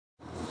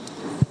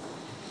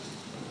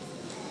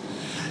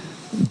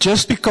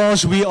just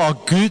because we are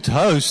good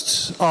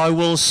hosts, I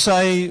will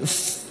say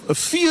a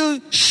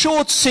few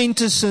short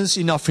sentences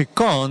in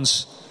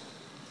Afrikaans,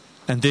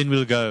 and then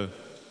we'll go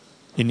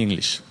in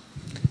English.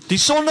 Die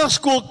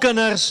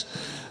sondagskoolkinders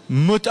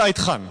moet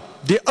uitgaan.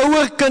 Die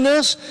ouer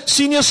kinders,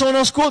 senior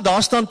sondagskool,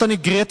 daar staan tannie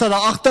Greta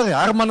daar agter,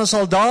 Herman is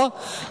al daar,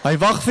 hy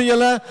wag vir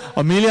julle.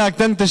 Amelia, ek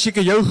dink dis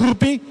seker jou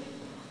groepie.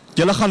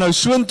 Julle gaan nou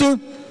soontoe.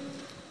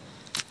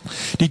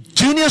 Die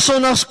junior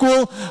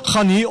sondagskool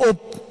gaan hier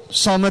op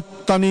saam met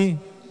tannie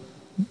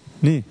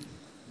nee.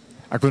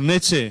 Ek wil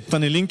net sê,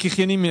 tannie Linkie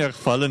gee nie meer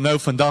vir hulle nou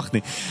vandag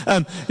nie.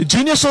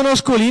 Junior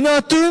sondagskool hier na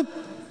toe.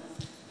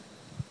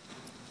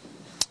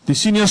 Die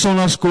senior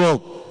sondagskool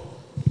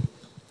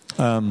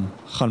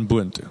gaan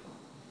boontoe.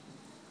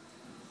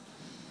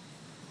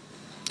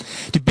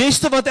 Die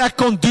beste wat ek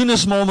kon doen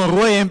is maar om 'n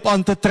rooi hemp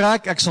aan te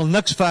trek. Ek sal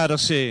niks verder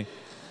sê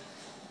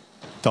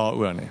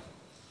daaroor nie.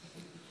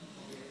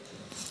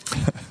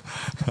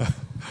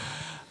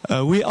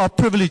 We are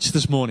privileged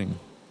this morning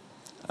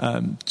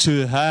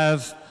to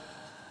have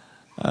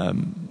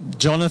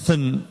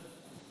Jonathan,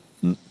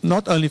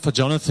 not only for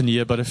Jonathan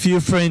here, but a few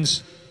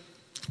friends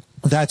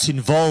that's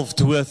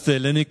involved with the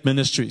Hellenic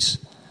Ministries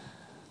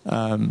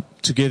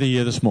together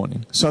here this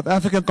morning. South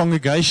African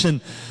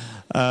congregation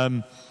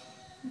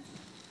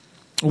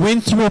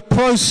went through a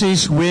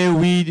process where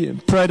we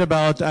prayed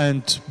about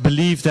and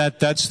believed that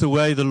that's the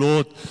way the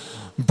Lord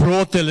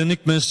brought the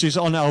Hellenic Ministries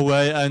on our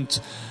way, and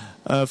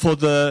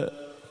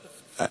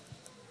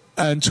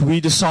and we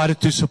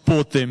decided to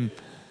support them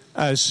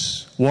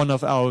as one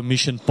of our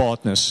mission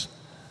partners.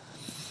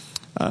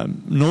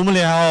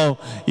 Normally how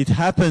it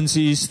happens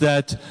is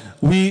that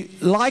we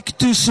like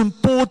to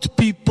support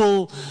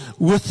people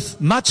with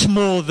much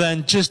more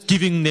than just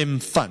giving them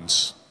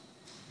funds.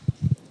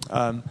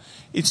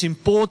 It's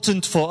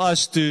important for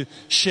us to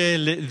share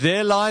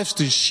their lives,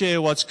 to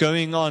share what's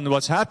going on,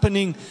 what's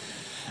happening.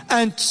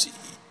 And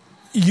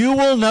you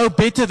will know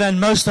better than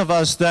most of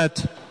us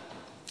that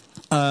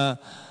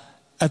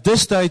at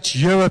this stage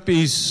Europe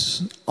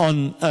is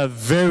on a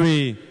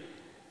very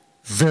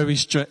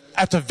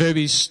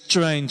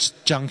strange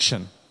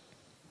junction,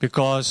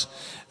 because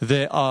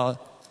there are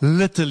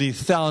literally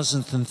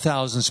thousands and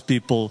thousands of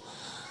people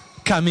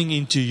coming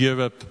into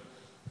Europe.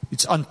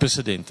 It's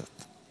unprecedented.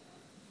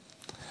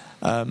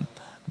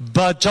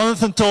 But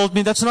Jonathan told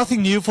me that's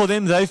nothing new for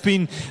them. They've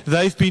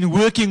been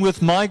working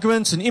with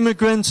migrants and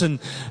immigrants and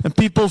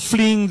people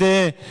fleeing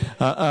their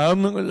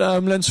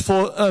homelands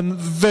for a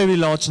very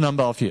large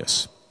number of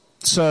years.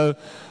 So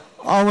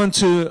I want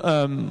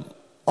to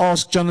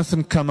ask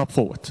Jonathan come up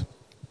forward.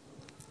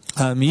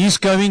 He's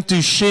going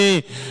to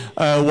share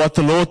what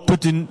the Lord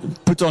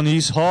put on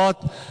his heart,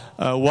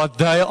 what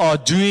they are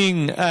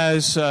doing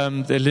as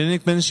the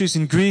Hellenic Ministries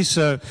in Greece.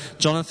 So,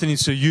 Jonathan,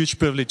 it's a huge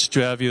privilege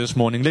to have you this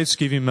morning. Let's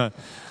give him a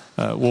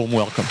warm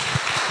welcome.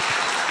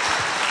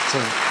 So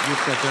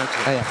you've got that.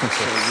 I think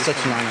so.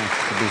 Such an honor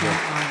to be here.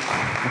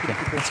 Okay,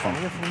 that's fine.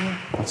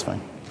 That's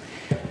fine.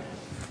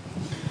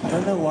 I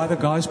don't know why the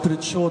guys put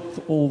it short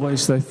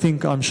always. They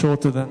think I'm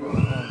shorter than...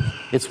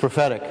 It's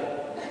prophetic.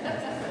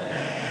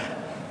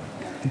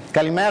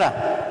 Kalimera.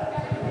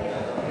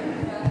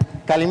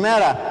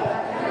 Kalimera.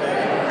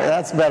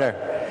 That's better.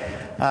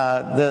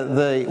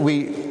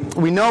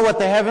 We know what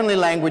the heavenly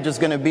language is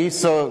going to be,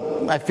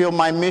 so I feel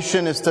my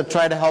mission is to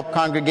try to help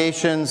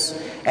congregations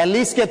at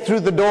least get through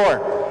the door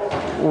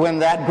when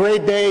that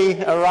great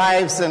day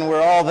arrives and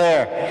we're all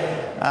there.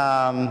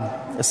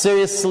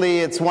 Seriously,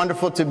 it's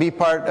wonderful to be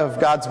part of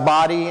God's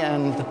body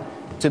and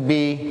to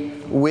be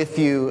with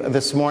you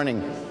this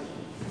morning.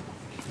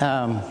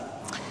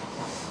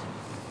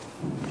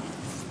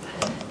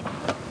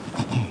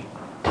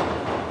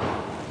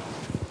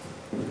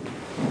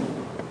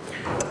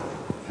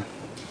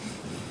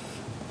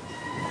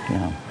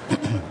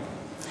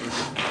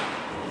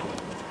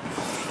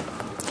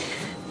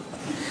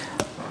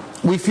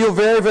 We feel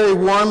very, very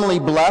warmly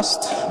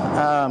blessed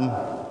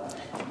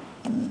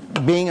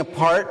being a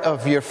part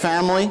of your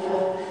family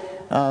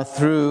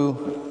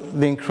through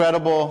the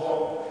incredible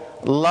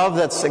love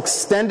that's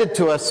extended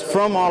to us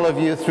from all of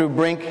you through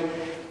Brink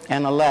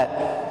and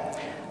Alette.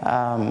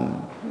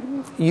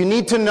 You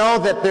need to know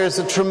that there's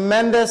a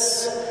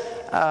tremendous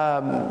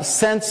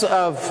sense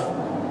of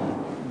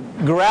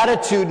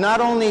gratitude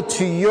not only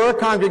to your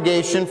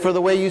congregation for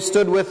the way you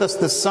stood with us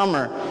this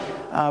summer,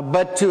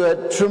 but to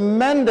a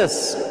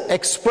tremendous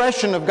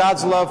expression of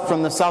God's love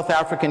from the South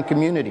African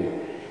community.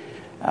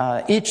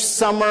 Each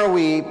summer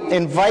we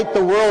invite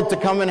the world to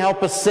come and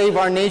help us save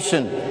our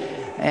nation.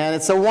 And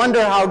it's a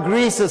wonder how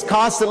Greece is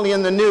constantly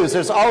in the news.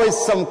 There's always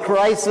some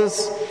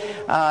crisis.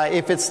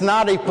 If it's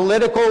not a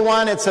political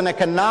one, it's an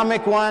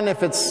economic one.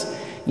 If it's,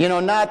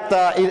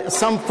 not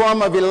some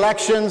form of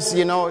elections,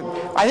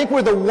 I think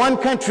we're the one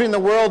country in the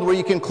world where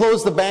you can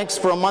close the banks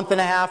for a month and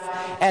a half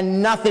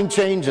and nothing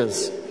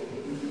changes.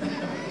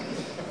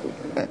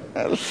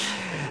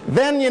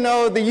 Then,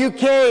 the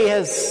UK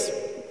has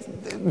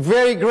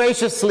very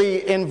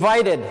graciously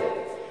invited,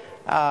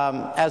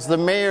 as the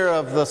mayor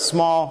of the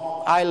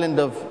small island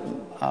of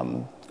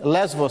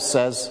Lesbos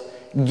says,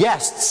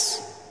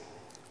 guests,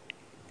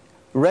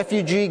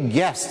 refugee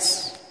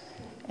guests.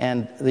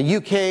 And the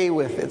UK,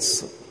 with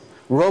its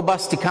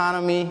robust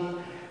economy,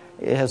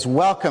 it has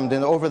welcomed,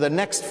 and over the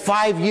next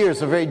 5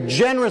 years, a very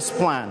generous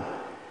plan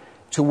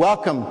to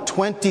welcome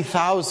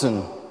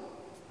 20,000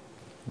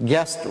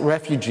 guest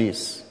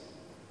refugees.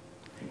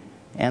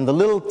 And the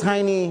little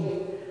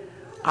tiny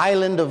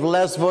island of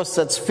Lesbos,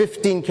 that's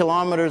 15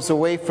 kilometers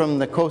away from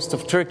the coast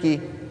of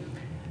Turkey,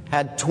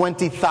 had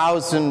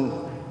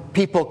 20,000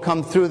 people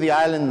come through the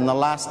island in the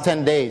last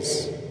 10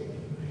 days.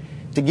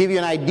 To give you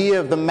an idea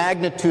of the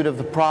magnitude of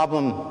the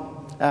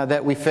problem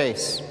that we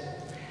face.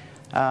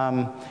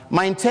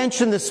 My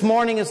intention this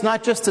morning is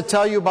not just to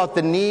tell you about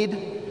the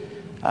need,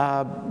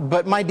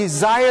 but my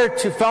desire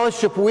to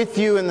fellowship with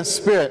you in the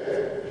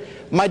Spirit.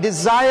 My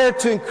desire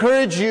to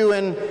encourage you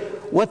in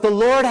what the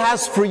Lord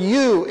has for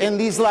you in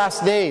these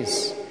last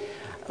days.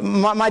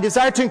 My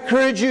desire to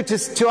encourage you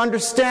to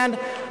understand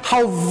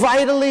how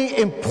vitally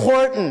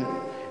important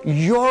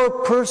your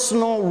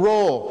personal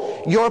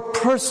role, your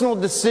personal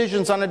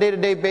decisions on a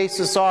day-to-day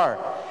basis are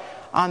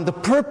on the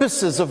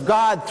purposes of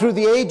God through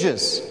the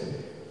ages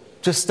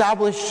to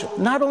establish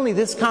not only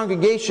this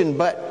congregation,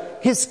 but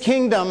His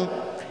kingdom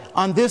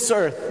on this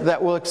earth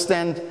that will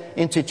extend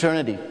into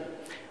eternity.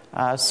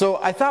 So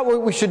I thought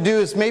what we should do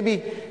is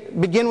maybe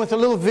begin with a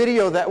little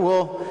video that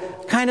will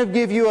kind of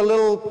give you a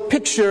little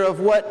picture of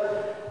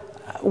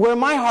where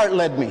my heart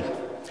led me.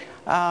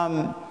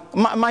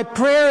 My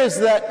prayer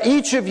is that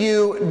each of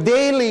you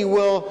daily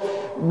will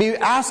be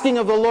asking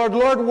of the Lord,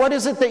 Lord, what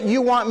is it that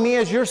you want me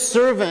as your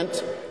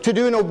servant to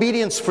do in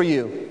obedience for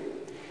you?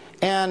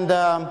 And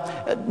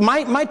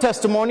my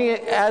testimony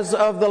as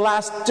of the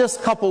last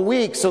just couple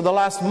weeks or the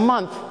last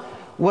month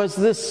was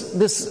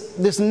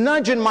this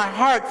nudge in my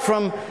heart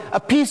from a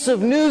piece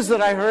of news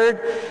that I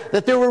heard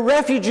that there were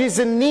refugees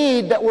in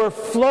need that were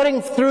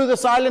flooding through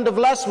this island of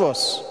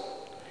Lesbos.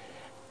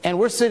 And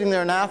we're sitting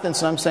there in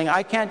Athens, and I'm saying,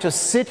 I can't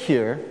just sit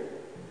here,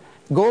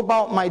 go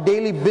about my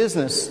daily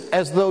business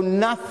as though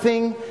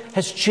nothing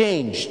has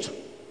changed.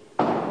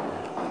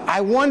 I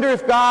wonder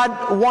if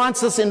God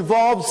wants us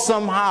involved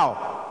somehow.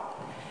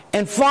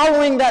 And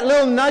following that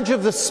little nudge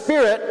of the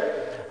Spirit,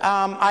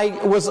 I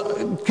was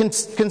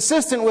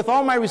consistent with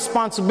all my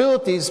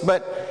responsibilities,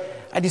 but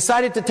I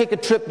decided to take a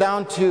trip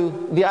down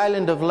to the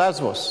island of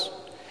Lesbos.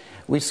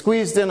 We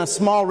squeezed in a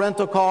small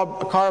rental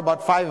car,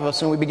 about 5 of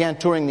us, and we began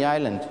touring the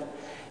island.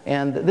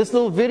 And this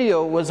little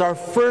video was our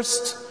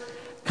first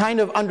kind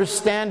of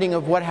understanding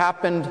of what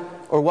happened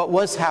or what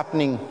was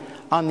happening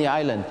on the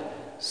island.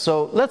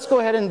 So let's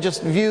go ahead and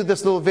just view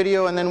this little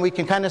video, and then we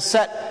can kind of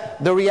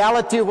set the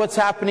reality of what's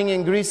happening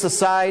in Greece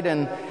aside,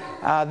 and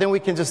then we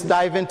can just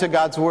dive into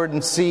God's Word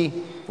and see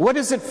what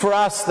is it for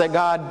us that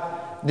God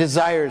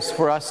desires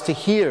for us to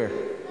hear,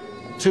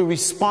 to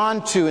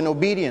respond to in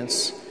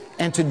obedience,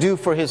 and to do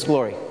for His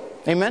glory.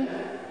 Amen?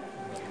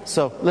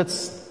 So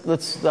let's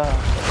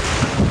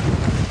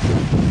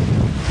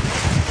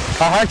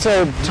our hearts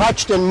are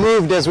touched and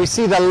moved as we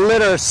see the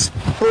litter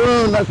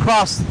strewn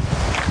across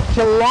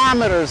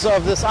kilometers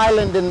of this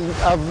island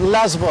of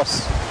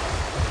Lesbos.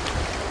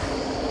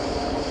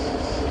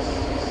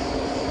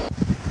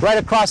 Right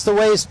across the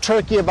way is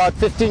Turkey, about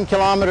 15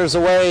 kilometers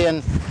away,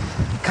 and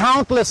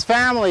countless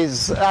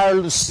families are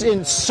in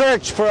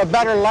search for a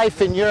better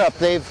life in Europe.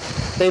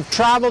 They've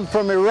traveled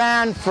from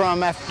Iran,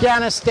 from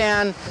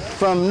Afghanistan,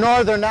 from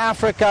northern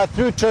Africa,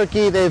 through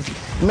Turkey. They've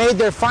made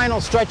their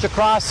final stretch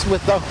across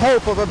with the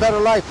hope of a better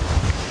life.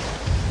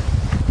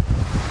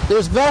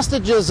 There's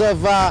vestiges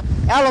of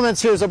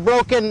elements here. There's a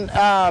broken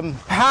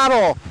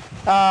paddle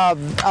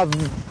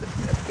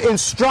of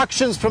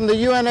instructions from the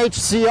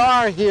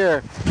UNHCR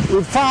here.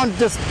 We've found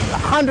just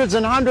hundreds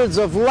and hundreds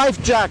of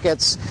life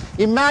jackets.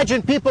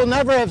 Imagine people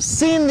never have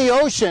seen the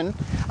ocean,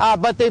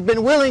 but they've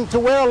been willing to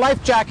wear a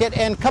life jacket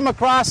and come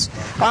across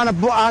on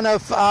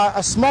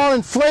a small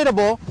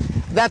inflatable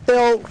that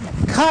they'll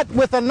cut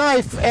with a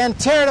knife and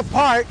tear it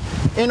apart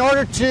in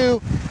order to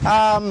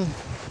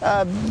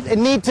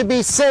need to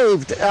be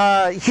saved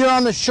here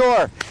on the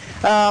shore.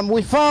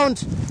 We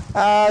found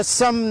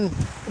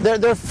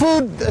their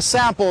food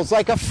samples,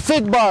 like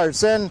fig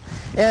bars and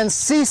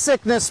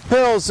seasickness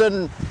pills,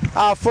 and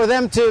for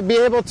them to be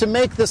able to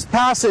make this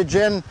passage,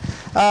 and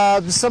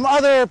some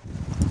other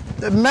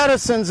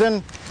medicines,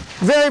 and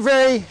very,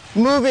 very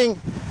moving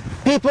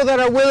people that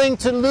are willing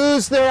to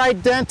lose their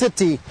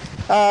identity.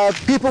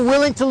 People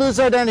willing to lose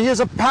their identity.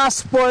 Here's a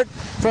passport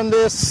from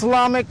the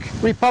Islamic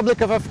Republic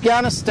of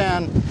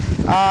Afghanistan,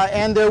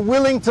 and they're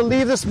willing to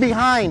leave this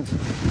behind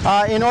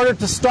in order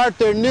to start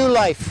their new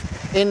life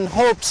in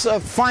hopes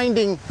of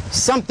finding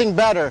something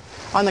better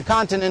on the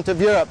continent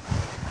of Europe.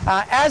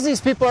 As these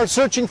people are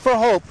searching for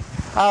hope,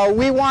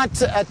 we want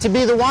to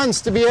be the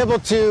ones to be able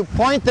to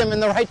point them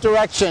in the right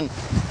direction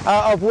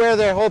of where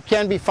their hope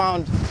can be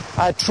found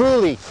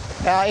truly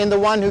in the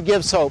one who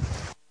gives hope.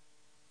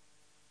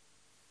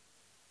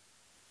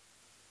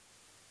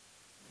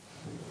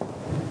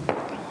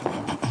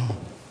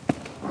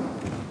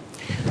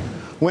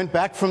 Went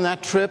back from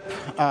that trip,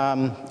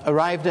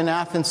 arrived in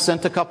Athens,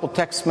 sent a couple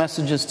text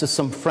messages to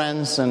some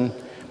friends, and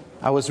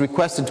I was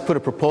requested to put a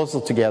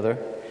proposal together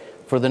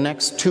for the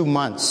next 2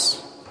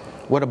 months,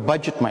 what a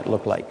budget might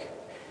look like.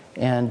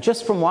 And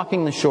just from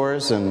walking the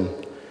shores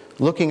and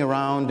looking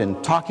around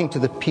and talking to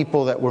the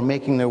people that were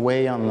making their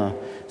way on the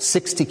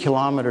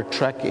 60-kilometer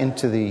trek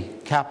into the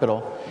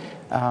capital,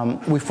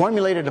 we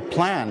formulated a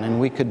plan,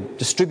 and we could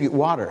distribute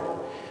water.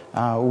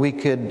 We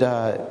could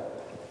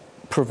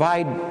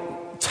provide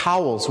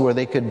towels where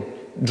they could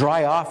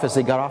dry off as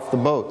they got off the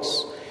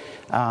boats.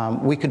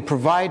 We could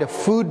provide a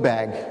food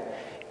bag.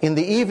 In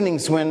the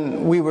evenings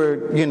when we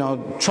were,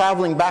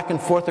 traveling back and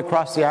forth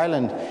across the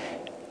island,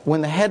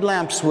 when the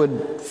headlamps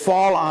would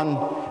fall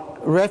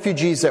on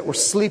refugees that were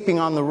sleeping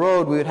on the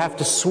road, we would have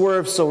to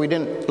swerve so we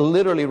didn't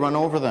literally run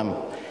over them.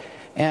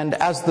 And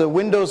as the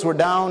windows were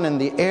down and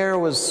the air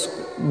was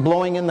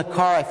blowing in the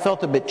car, I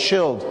felt a bit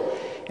chilled.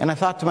 And I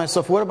thought to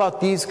myself, what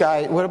about these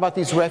guys, what about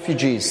these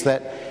refugees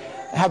that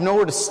have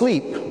nowhere to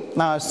sleep?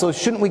 So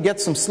shouldn't we get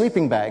some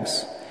sleeping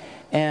bags?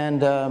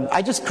 And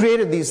I just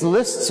created these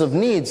lists of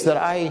needs that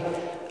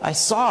I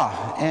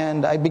saw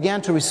and I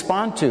began to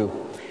respond to.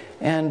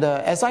 And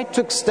as I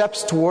took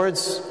steps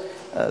towards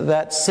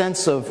that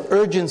sense of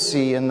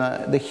urgency and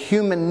the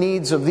human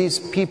needs of these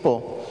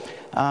people,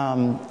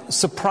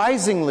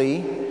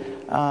 surprisingly,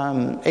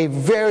 a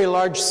very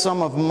large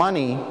sum of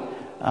money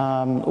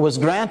was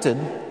granted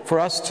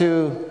for us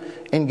to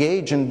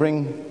engage and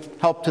bring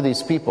help to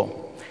these people.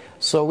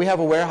 So we have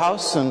a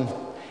warehouse, and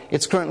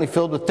it's currently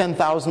filled with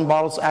 10,000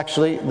 bottles.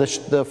 Actually,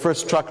 the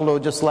first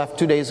truckload just left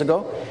 2 days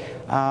ago.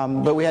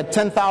 But we had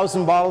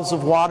 10,000 bottles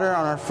of water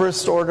on our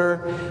first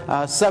order,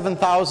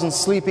 7,000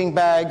 sleeping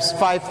bags,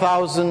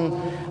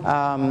 5,000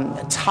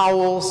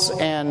 towels,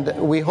 and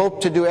we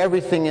hope to do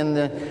everything in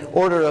the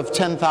order of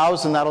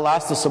 10,000. That'll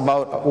last us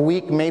about a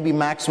week, maybe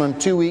maximum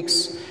 2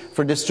 weeks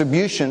for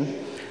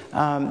distribution.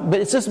 But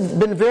it's just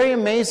been very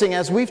amazing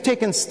as we've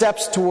taken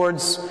steps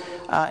towards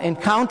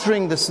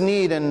encountering this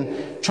need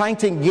and trying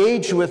to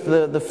engage with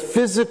the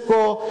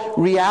physical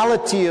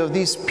reality of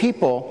these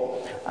people.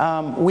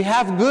 We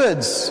have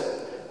goods,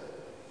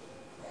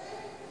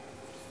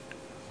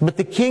 but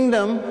the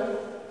kingdom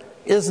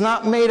is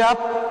not made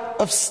up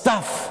of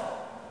stuff.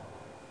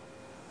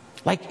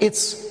 Like,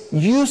 it's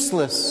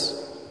useless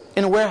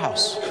in a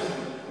warehouse.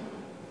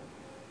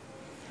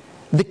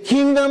 The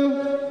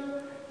kingdom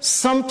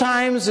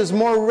sometimes is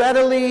more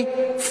readily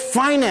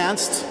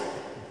financed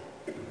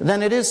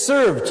than it is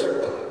served.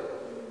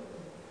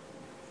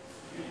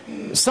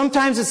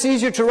 Sometimes it's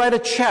easier to write a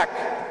check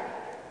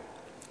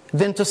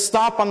than to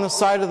stop on the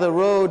side of the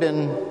road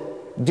and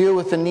deal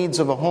with the needs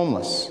of a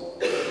homeless.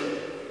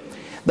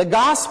 The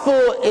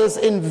gospel is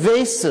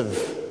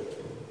invasive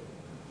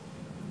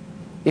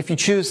if you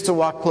choose to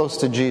walk close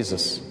to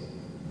Jesus.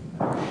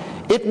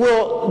 It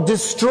will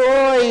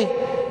destroy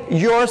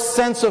your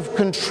sense of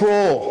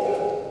control.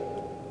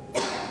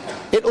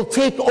 It will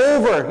take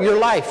over your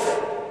life.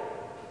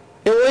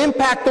 It will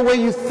impact the way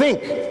you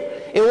think.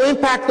 It will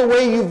impact the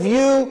way you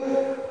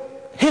view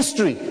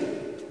history.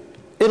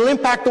 It will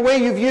impact the way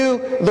you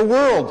view the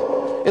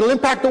world. It will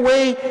impact the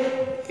way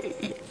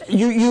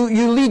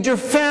you lead your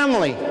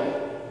family.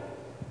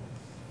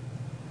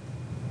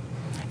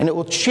 And it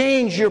will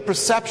change your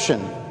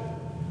perception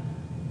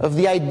of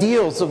the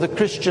ideals of the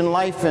Christian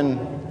life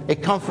in a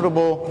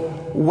comfortable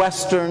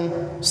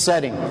Western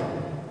setting.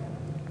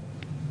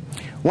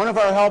 One of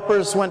our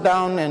helpers went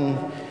down, and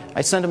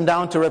I sent him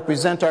down to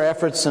represent our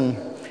efforts, and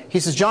he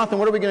says, "Jonathan,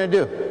 what are we going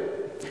to do?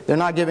 They're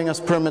not giving us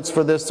permits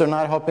for this. They're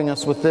not helping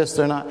us with this.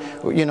 They're not,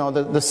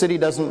 the city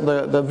doesn't,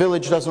 the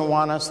village doesn't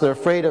want us. They're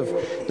afraid of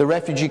the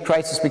refugee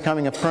crisis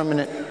becoming a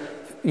permanent,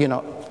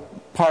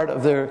 part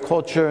of their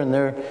culture, and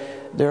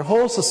their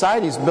whole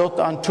society is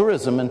built on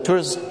tourism, and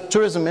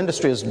tourism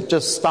industry has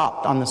just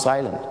stopped on this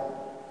island."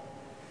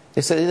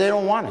 They said, "They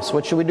don't want us.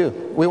 What should we do?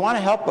 We want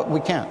to help, but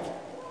we can't."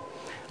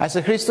 I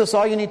said, "Christos,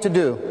 all you need to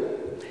do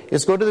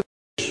is go to the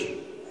beach,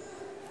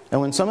 and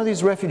when some of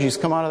these refugees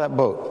come out of that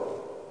boat,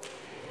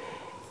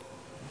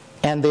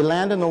 and they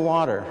land in the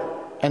water,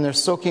 and they're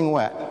soaking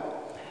wet,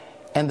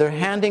 and they're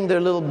handing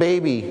their little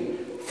baby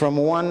from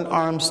one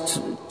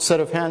set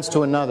of hands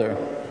to another."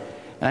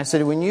 And I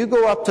said, when you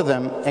go up to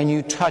them and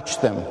you touch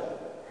them,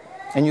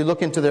 and you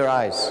look into their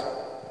eyes,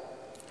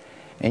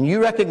 and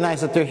you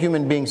recognize that they're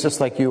human beings just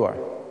like you are,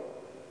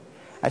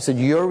 I said,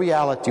 your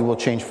reality will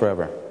change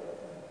forever.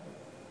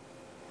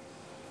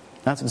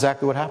 That's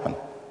exactly what happened.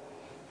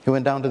 He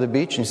went down to the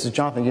beach and he says,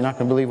 "Jonathan, you're not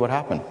going to believe what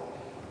happened.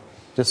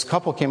 This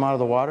couple came out of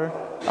the water,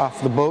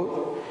 off the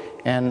boat,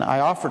 and I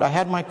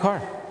had my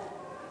car.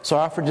 So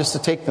I offered just to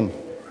take them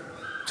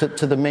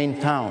to the main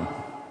town.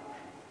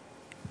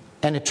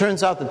 And it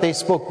turns out that they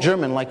spoke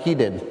German like he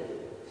did.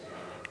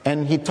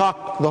 And he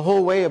talked the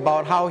whole way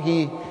about how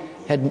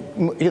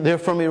they're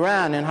from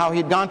Iran, and how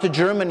he'd gone to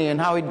Germany,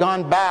 and how he'd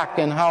gone back,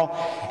 and how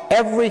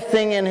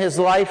everything in his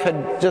life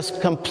had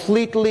just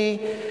completely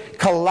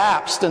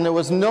collapsed, and there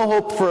was no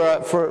hope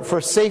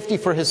for safety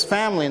for his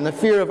family, and the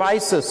fear of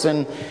ISIS.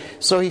 And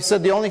so he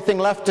said the only thing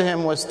left to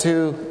him was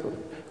to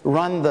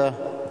run the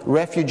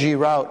refugee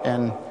route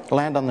and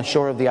land on the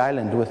shore of the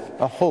island with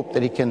a hope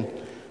that he can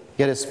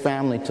get his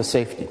family to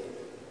safety.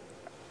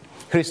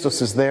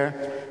 Christos is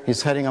there.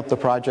 He's heading up the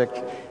project,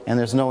 and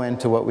there's no end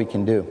to what we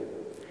can do.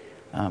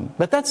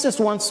 But that's just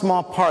one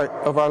small part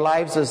of our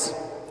lives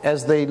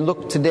as they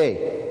look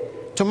today.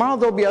 Tomorrow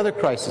there'll be other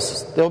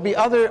crises. There'll be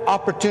other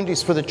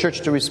opportunities for the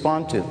church to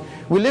respond to.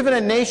 We live in a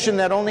nation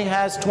that only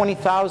has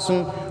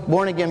 20,000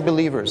 born-again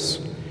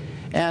believers.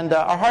 And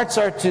our hearts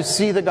are to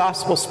see the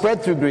gospel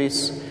spread through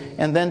Greece,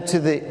 and then to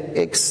the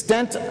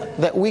extent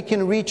that we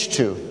can reach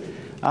to,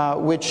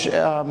 which,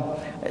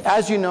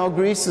 as you know,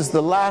 Greece is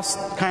the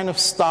last kind of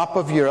stop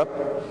of Europe,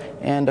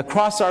 and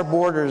across our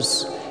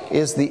borders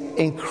is the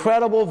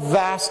incredible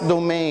vast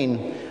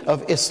domain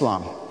of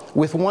Islam,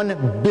 with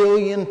 1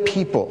 billion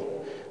people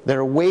that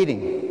are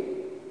waiting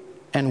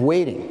and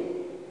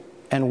waiting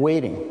and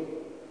waiting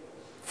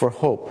for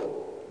hope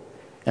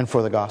and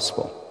for the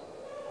gospel.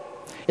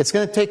 It's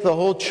going to take the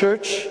whole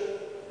church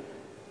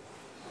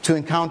to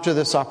encounter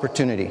this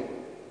opportunity.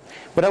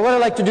 But what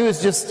I'd like to do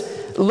is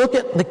just look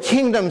at the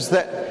kingdoms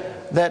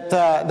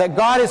that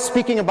God is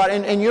speaking about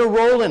and your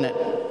role in it.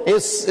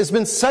 It's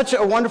been such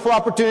a wonderful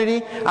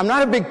opportunity. I'm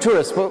not a big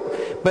tourist,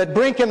 but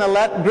Brink and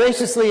Alette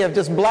graciously have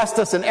just blessed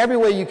us in every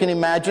way you can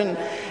imagine.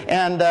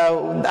 And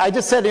I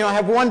just said, I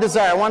have one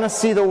desire. I want to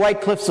see the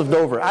White Cliffs of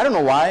Dover. I don't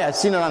know why. I've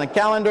seen it on a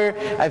calendar.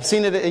 I've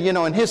seen it,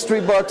 in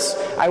history books.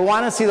 I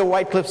want to see the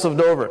White Cliffs of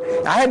Dover.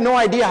 I had no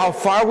idea how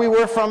far we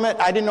were from it.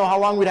 I didn't know how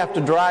long we'd have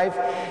to drive.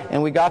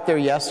 And we got there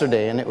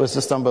yesterday, and it was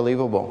just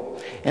unbelievable.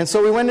 And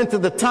so we went into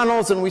the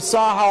tunnels, and we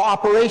saw how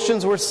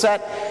operations were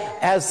set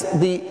as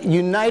the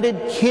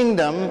United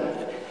Kingdom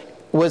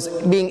was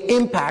being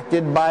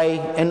impacted by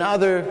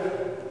another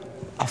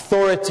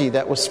authority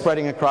that was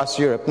spreading across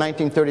Europe,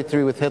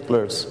 1933 with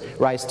Hitler's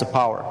rise to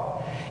power.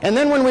 And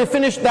then when we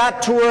finished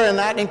that tour and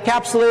that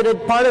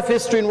encapsulated part of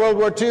history in World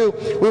War II,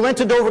 we went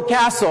to Dover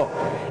Castle,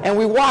 and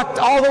we walked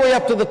all the way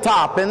up to the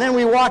top, and then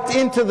we walked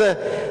into the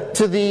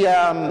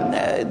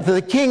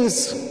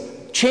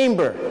king's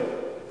chamber,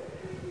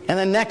 and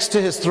then next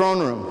to his throne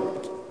room.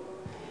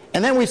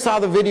 And then we saw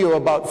the video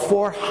about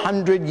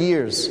 400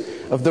 years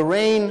of the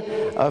reign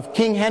of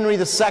King Henry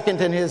II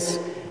and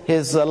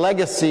his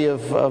legacy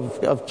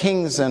of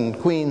kings and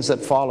queens that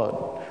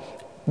followed.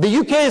 The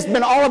UK has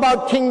been all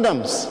about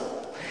kingdoms.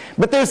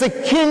 But there's a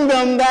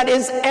kingdom that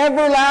is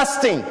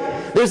everlasting.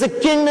 There's a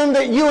kingdom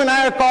that you and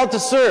I are called to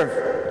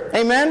serve.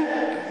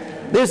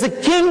 Amen? There's a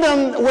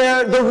kingdom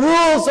where the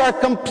rules are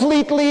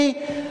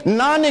completely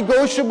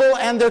non-negotiable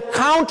and they're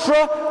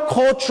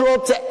contra-cultural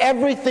to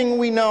everything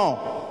we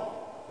know.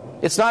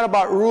 It's not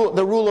about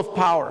the rule of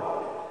power,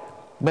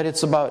 but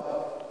it's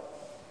about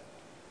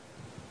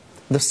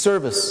the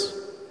service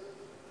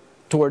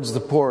towards the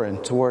poor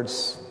and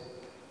towards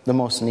the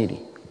most needy.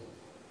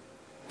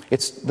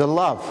 It's the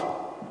love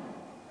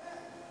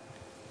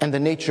and the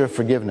nature of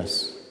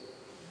forgiveness.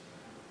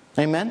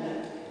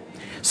 Amen?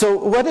 So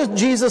what does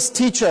Jesus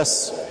teach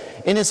us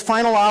in his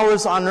final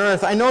hours on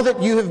earth? I know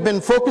that you have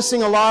been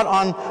focusing a lot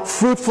on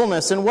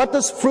fruitfulness. And what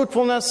does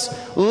fruitfulness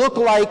look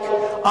like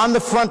on the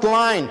front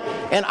line?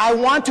 And I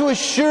want to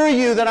assure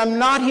you that I'm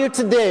not here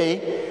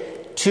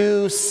today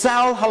to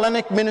sell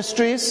Hellenic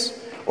Ministries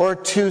or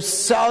to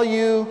sell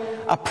you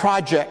a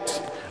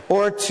project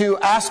or to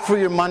ask for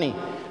your money.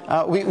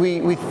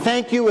 We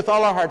thank you with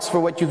all our hearts for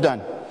what you've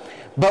done.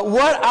 But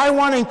what I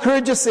want to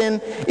encourage us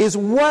in is,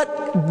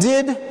 what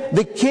did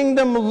the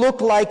kingdom look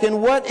like,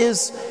 and what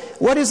is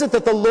it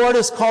that the Lord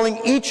is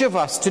calling each of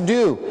us to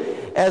do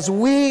as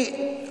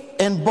we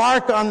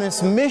embark on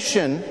this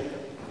mission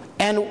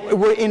and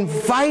we're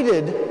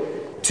invited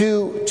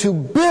to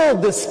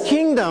build this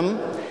kingdom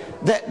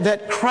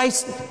that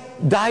Christ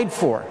died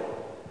for?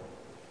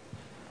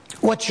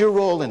 What's your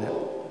role in it?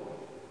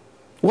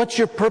 What's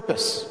your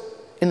purpose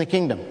in the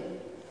kingdom?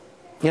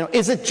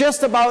 Is it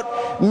just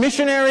about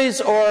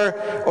missionaries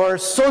or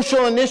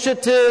social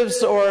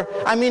initiatives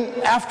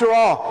after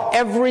all,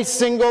 every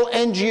single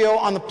NGO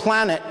on the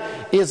planet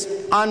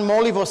is on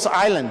Molivos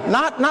Island.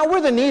 Not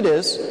where the need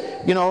is,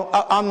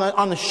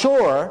 on the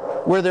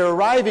shore where they're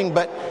arriving,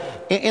 but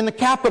in the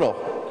capital,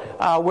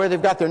 where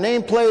they've got their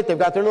nameplate, they've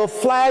got their little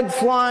flag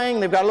flying,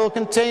 they've got a little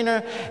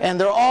container, and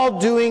they're all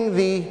doing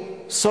the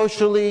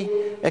socially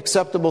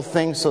acceptable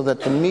thing so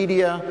that the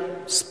media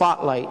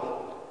spotlight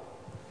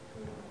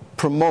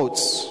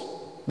promotes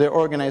their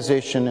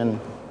organization. And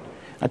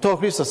I told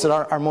Christos that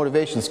our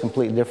motivation is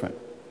completely different.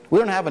 We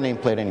don't have a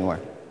nameplate anywhere,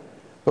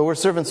 but we're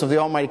servants of the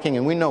Almighty King,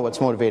 and we know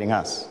what's motivating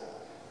us.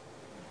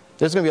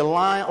 There's going to be a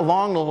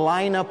long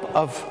lineup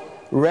of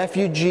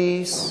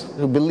refugees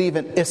who have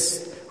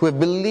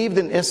believed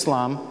in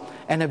Islam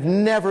and have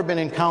never been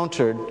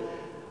encountered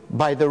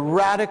by the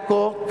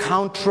radical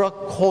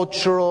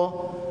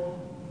contra-cultural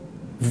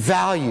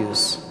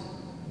values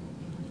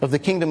of the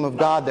kingdom of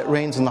God that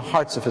reigns in the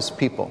hearts of his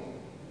people.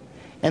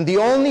 And the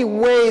only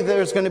way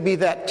there's going to be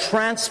that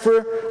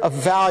transfer of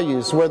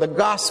values, where the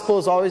gospel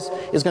is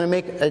going to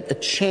make a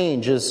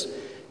change, is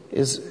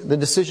the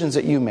decisions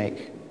that you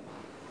make.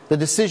 The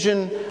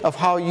decision of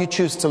how you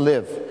choose to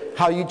live,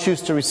 how you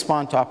choose to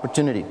respond to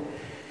opportunity.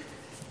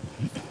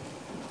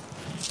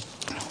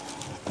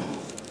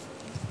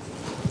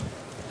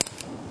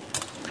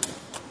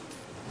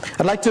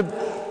 I'd like to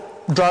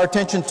draw our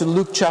attention to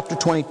Luke chapter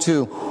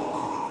 22.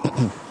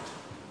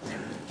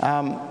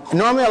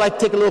 Normally I like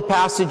to take a little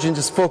passage and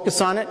just focus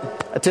on it.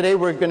 Today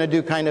we're going to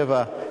do kind of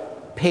a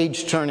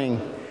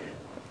page-turning,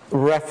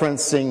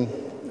 referencing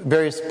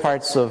various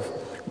parts of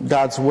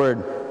God's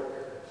Word.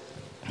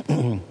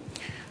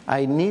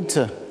 I need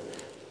to,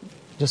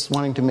 just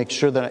wanting to make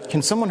sure that,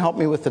 can someone help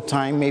me with the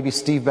time? Maybe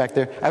Steve back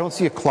there. I don't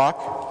see a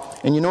clock.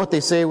 And you know what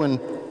they say when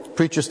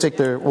preachers take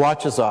their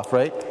watches off,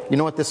 right? You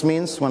know what this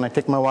means when I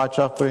take my watch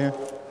off over here?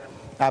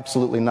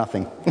 Absolutely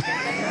nothing.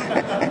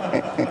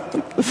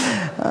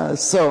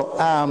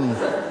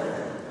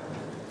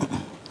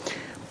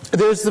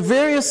 There's the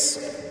various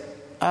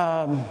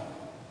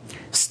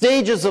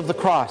stages of the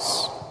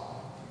cross.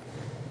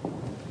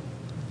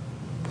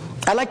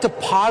 I'd like to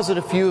posit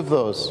a few of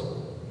those.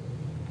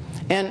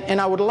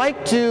 And I would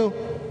like to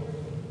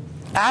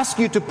ask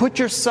you to put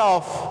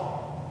yourself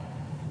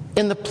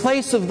in the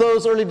place of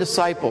those early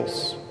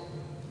disciples.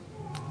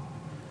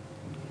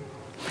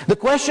 The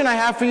question I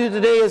have for you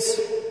today is,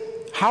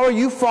 how are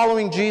you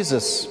following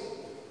Jesus?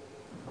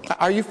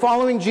 Are you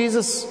following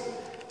Jesus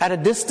at a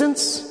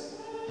distance?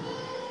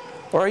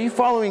 Or are you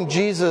following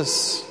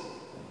Jesus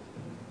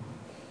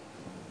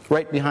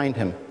right behind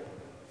him?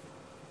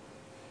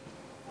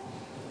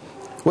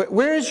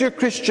 Where is your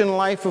Christian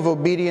life of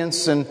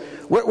obedience, and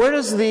where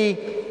does the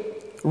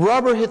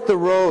rubber hit the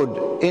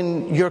road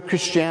in your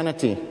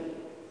Christianity?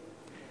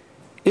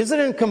 Is it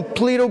in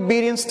complete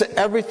obedience to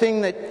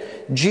everything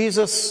that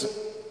Jesus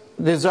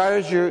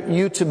desires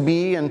you to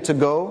be and to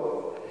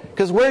go?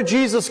 Because where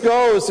Jesus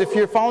goes, if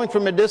you're following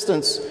from a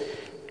distance,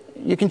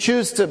 you can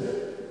choose to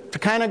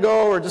kind of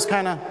go or just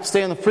kind of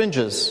stay on the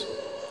fringes.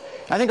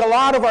 I think a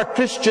lot of our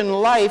Christian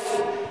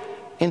life,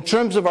 in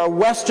terms of our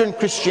Western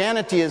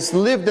Christianity, is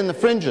lived in the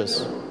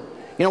fringes.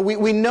 You know,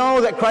 we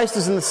know that Christ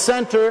is in the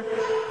center,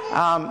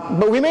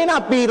 but we may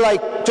not be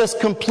like just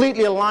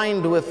completely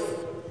aligned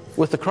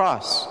with the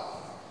cross.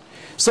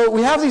 So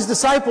we have these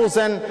disciples,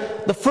 and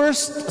the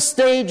first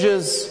stage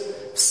is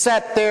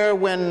set there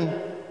when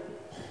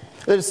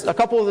there's a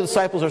couple of the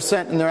disciples are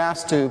sent, and they're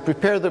asked to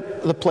prepare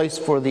the place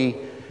for the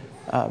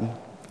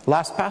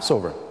last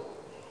Passover.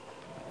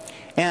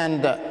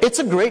 And it's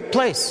a great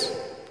place.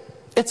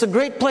 It's a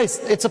great place.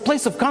 It's a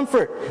place of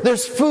comfort.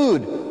 There's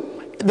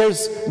food.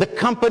 There's the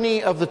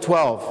company of the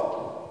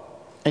 12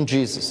 and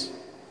Jesus.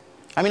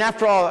 I mean,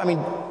 after all,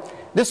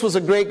 this was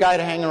a great guy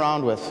to hang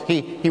around with.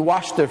 He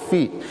washed their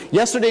feet.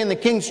 Yesterday in the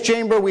King's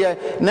Chamber,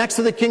 next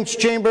to the King's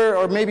Chamber,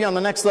 or maybe on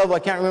the next level, I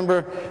can't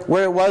remember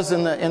where it was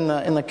in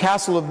the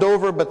castle of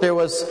Dover, but there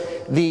was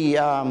the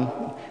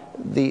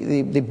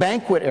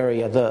banquet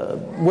area,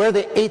 where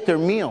they ate their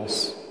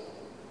meals.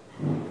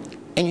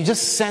 And you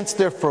just sense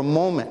there for a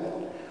moment,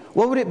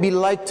 what would it be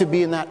like to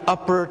be in that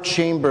upper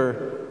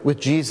chamber with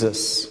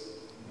Jesus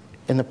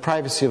in the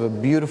privacy of a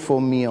beautiful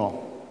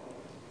meal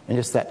and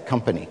just that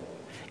company?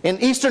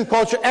 In Eastern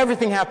culture,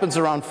 everything happens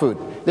around food.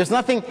 There's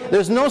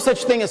no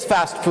such thing as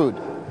fast food.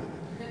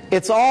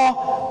 It's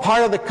all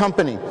part of the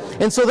company.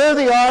 And so there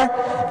they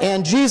are,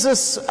 and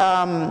Jesus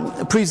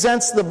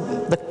presents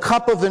the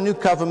cup of the new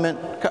covenant,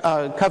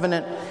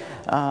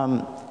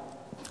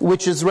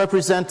 which is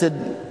represented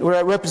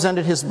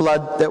his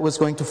blood that was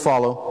going to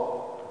follow.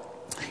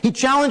 He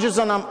challenges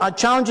them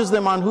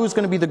on who's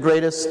going to be the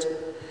greatest.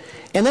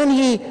 And then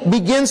he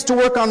begins to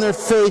work on their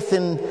faith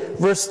in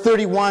verse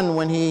 31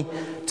 when he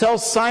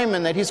tells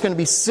Simon that he's going to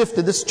be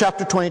sifted. This is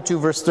chapter 22,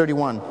 verse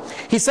 31.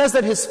 He says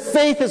that his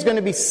faith is going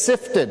to be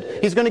sifted.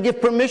 He's going to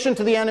give permission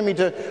to the enemy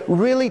to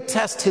really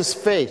test his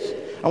faith.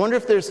 I wonder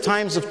if there's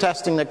times of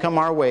testing that come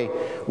our way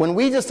when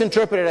we just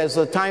interpret it as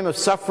a time of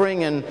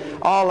suffering and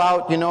all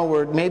out,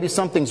 where maybe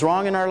something's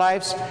wrong in our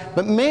lives.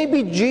 But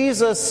maybe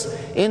Jesus,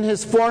 in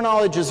his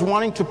foreknowledge, is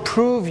wanting to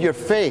prove your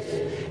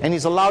faith, and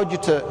he's allowed you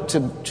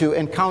to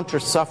encounter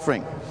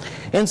suffering.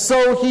 And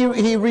so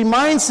he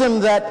reminds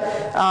him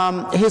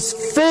that his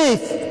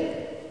faith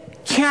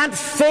can't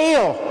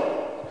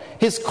fail.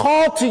 His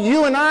call to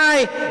you and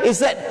I is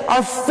that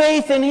our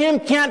faith in him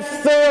can't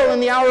fail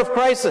in the hour of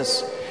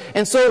crisis.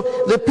 And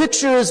so the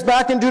picture is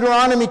back in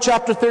Deuteronomy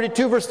chapter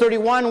 32, verse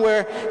 31,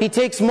 where he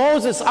takes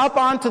Moses up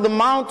onto the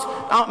Mount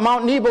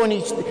Nebo, and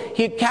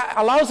he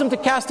allows him to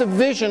cast a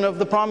vision of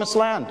the promised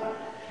land.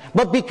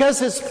 But because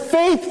his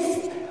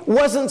faith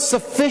wasn't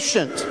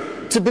sufficient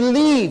to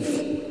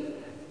believe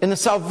in the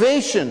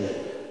salvation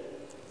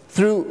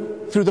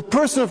through the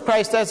person of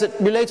Christ as it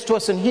relates to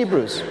us in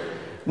Hebrews,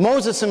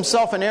 Moses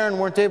himself and Aaron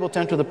weren't able to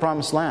enter the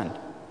promised land.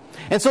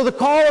 And so the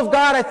call of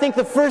God, I think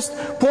the first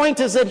point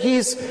is that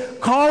he's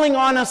calling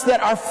on us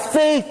that our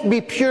faith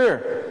be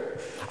pure.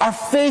 Our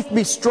faith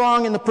be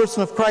strong in the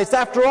person of Christ.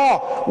 After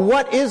all,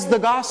 what is the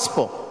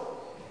gospel?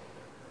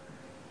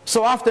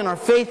 So often our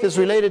faith is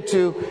related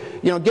to,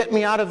 get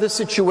me out of this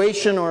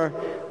situation, or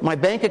my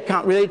bank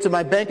account, related to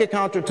my bank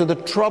account, or to the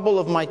trouble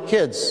of my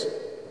kids.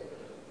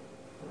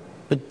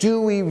 But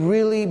do we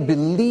really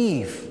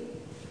believe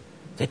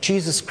that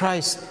Jesus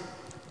Christ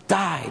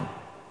died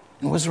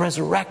and was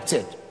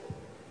resurrected,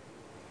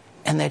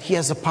 and that He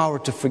has the power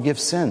to forgive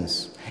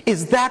sins?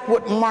 Is that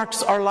what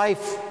marks our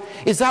life?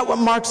 Is that what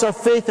marks our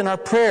faith and our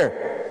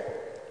prayer?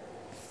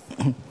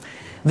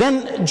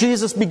 Then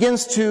Jesus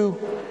begins to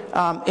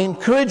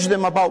encourage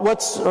them about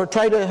or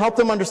try to help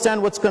them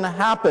understand what's going to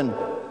happen.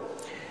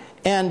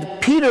 And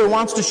Peter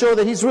wants to show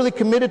that he's really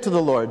committed to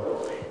the Lord.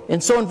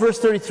 And so in verse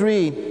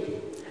 33,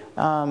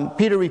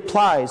 Peter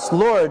replies,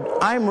 "Lord,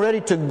 I'm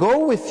ready to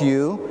go with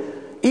you,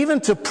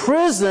 even to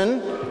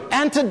prison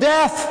and to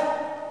death."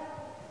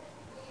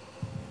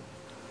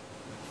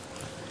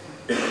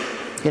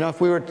 If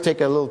we were to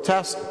take a little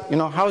test,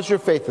 how's your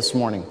faith this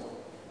morning?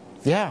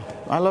 Yeah,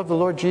 I love the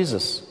Lord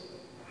Jesus.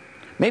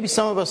 Maybe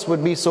some of us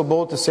would be so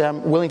bold to say,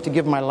 I'm willing to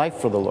give my life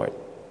for the Lord.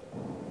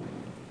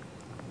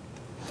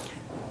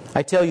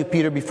 I tell you,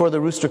 Peter, before the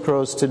rooster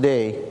crows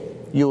today,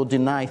 you will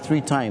deny 3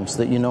 times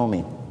that you know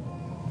me.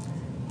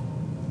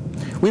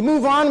 We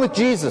move on with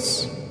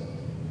Jesus.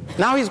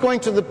 Now he's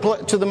going to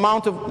the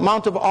Mount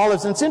of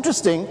Olives. And it's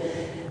interesting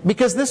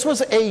because this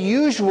was a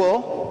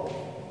usual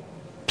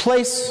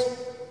place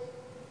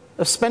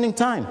of spending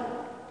time.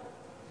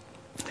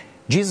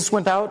 Jesus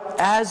went out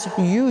as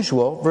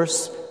usual,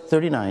 verse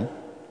 39,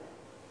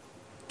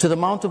 to the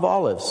Mount of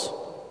Olives,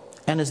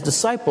 and his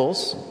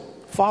disciples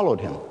followed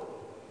him.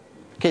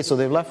 Okay, so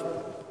they've left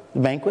the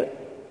banquet.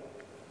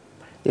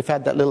 They've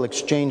had that little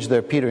exchange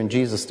there, Peter and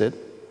Jesus did.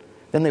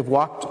 Then they've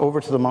walked over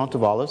to the Mount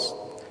of Olives,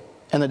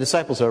 and the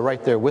disciples are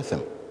right there with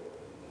him.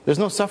 There's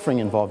no suffering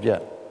involved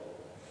yet.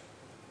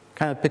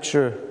 Kind of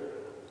picture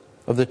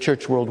of the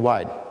church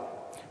worldwide.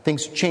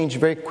 Things change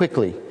very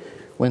quickly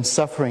when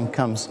suffering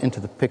comes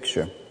into the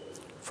picture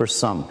for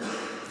some.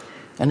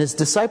 And his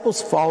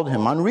disciples followed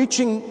him. On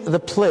reaching the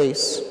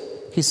place,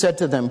 he said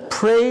to them,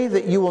 "Pray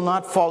that you will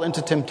not fall into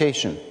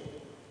temptation."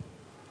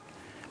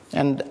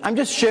 And I'm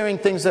just sharing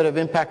things that have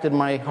impacted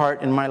my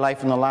heart and my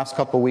life in the last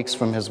couple of weeks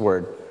from his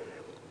word.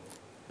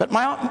 But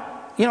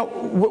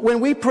when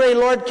we pray,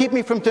 "Lord, keep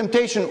me from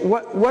temptation,"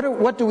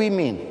 what do we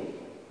mean?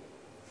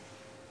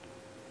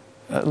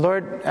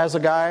 Lord, as a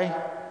guy,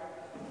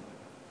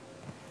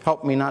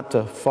 help me not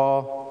to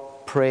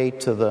fall prey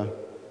to the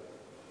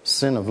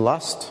sin of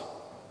lust,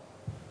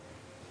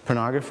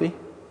 pornography,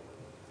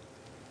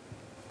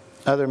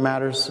 other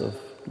matters of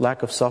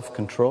lack of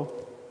self-control.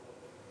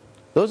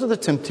 Those are the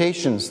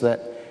temptations that,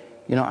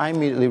 I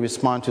immediately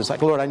respond to. It's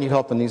like, "Lord, I need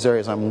help in these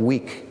areas. I'm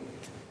weak."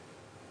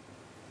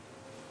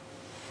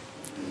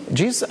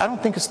 Jesus, I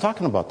don't think is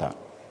talking about that.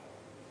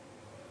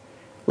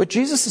 What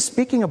Jesus is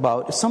speaking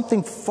about is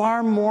something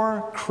far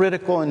more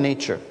critical in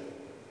nature.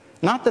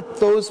 Not that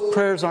those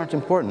prayers aren't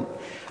important.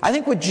 I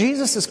think what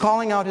Jesus is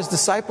calling out his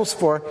disciples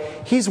for,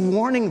 he's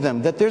warning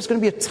them that there's going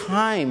to be a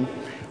time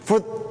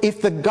for,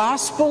 if the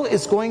gospel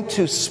is going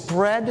to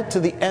spread to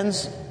the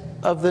ends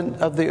of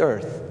the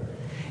earth,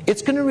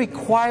 it's going to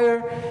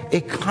require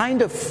a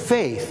kind of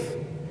faith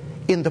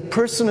in the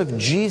person of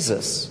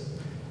Jesus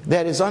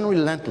that is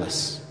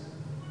unrelentless.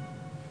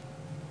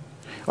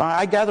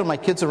 I gather my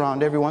kids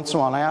around every once in a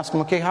while and I ask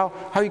them, "Okay, how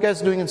are you guys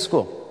doing in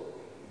school?"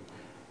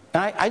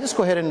 And I just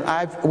go ahead and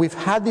we've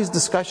had these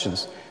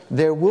discussions.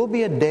 There will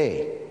be a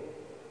day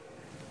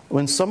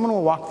when someone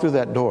will walk through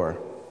that door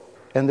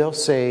and they'll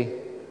say,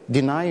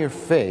 "Deny your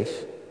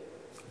faith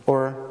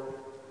or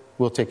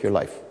we'll take your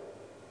life."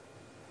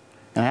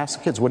 And I ask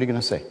the kids, "What are you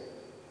going to say?"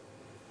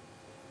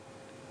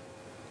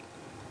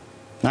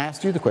 And I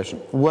asked you the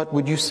question, what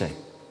would you say?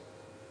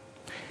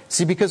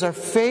 See, because our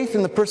faith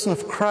in the person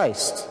of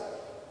Christ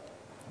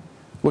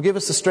will give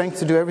us the strength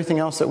to do everything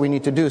else that we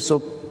need to do.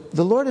 So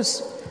the Lord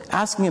is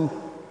asking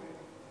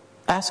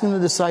the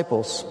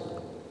disciples,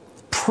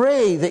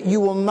 "Pray that you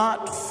will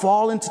not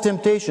fall into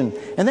temptation."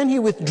 And then he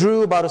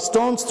withdrew about a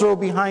stone's throw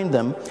behind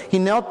them. He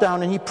knelt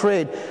down and he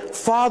prayed,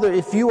 "Father,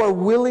 if you are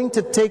willing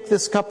to take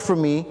this cup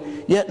from me,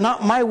 yet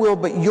not my will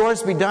but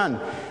yours be done."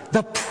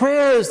 The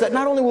prayer is that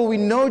not only will we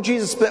know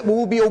Jesus, but we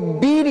will be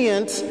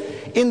obedient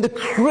in the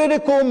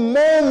critical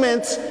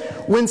moment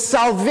when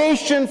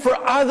salvation for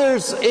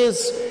others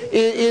is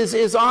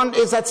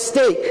at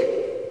stake.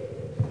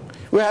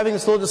 We were having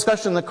this little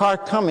discussion in the car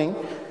coming.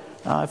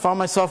 I found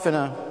myself in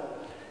an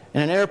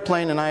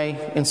airplane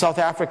in South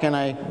Africa, and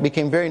I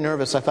became very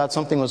nervous. I thought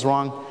something was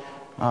wrong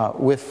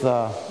with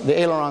the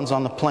ailerons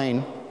on the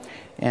plane,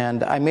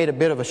 and I made a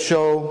bit of a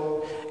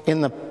show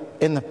in the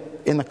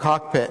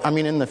cockpit.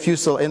 In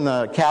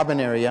the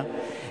cabin area,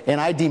 and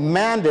I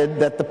demanded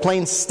that the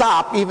plane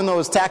stop, even though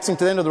it was taxiing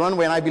to the end of the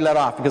runway, and I be let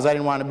off because I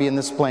didn't want to be in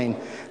this plane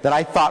that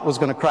I thought was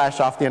going to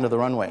crash off the end of the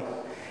runway.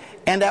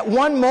 And at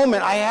one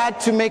moment, I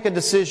had to make a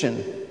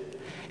decision.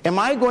 Am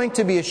I going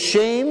to be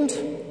ashamed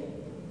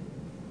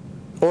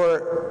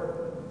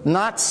or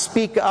not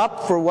speak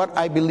up for what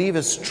I believe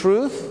is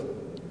truth?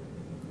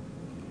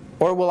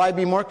 Or will I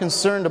be more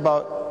concerned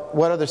about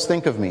what others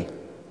think of me?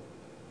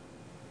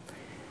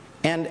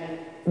 And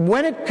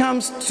when it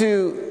comes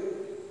to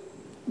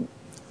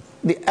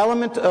the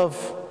element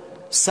of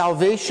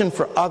salvation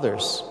for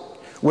others,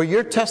 where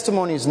your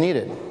testimony is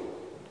needed,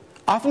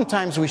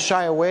 oftentimes we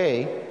shy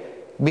away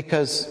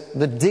because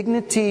the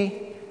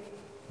dignity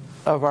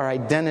of our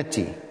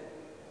identity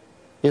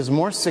is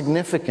more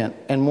significant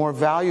and more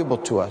valuable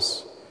to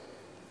us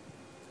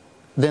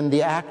than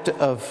the act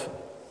of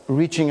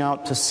reaching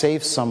out to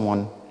save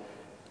someone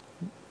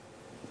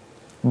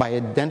by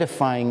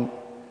identifying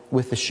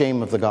with the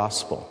shame of the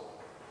gospel.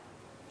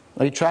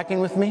 Are you tracking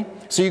with me?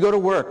 So you go to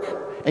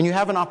work and you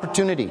have an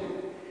opportunity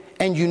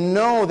and you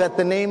know that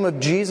the name of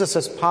Jesus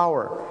has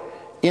power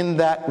in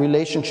that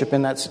relationship,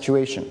 in that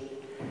situation.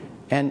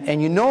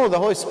 And you know the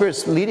Holy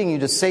Spirit's leading you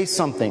to say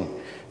something,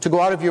 to go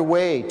out of your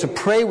way, to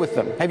pray with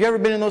them. Have you ever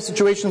been in those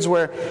situations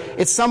where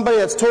it's somebody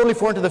that's totally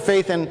foreign to the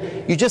faith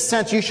and you just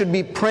sense you should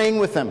be praying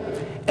with them,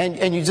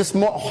 and you just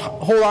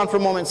hold on for a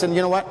moment and say,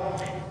 you know what?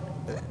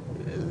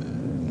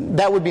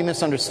 That would be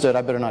misunderstood.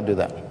 I better not do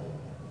that.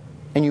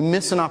 And you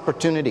miss an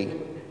opportunity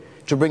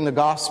to bring the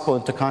gospel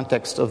into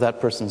context of that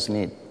person's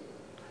need.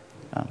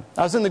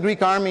 I was in the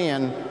Greek army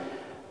and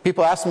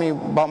people asked me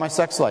about my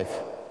sex life.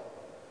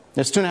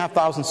 There's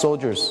 2,500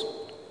 soldiers.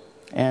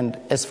 And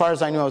as far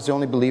as I knew, I was the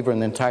only believer in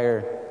the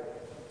entire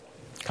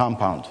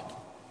compound.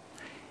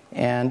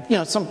 And,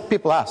 some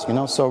people ask,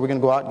 so we're going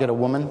to go out and get a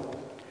woman?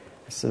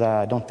 I said,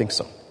 I don't think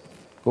so.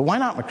 Well, why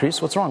not,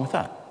 Macrice? What's wrong with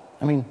that?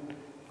 I mean,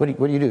 what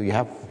do you do? You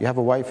have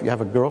a wife, you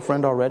have a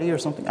girlfriend already or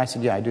something? I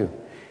said, yeah, I do.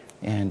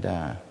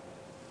 And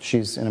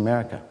she's in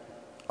America.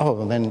 Oh,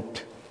 well then,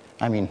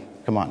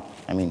 come on.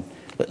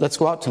 Let's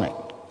go out tonight.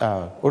 What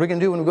are we going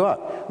to do when we go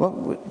out?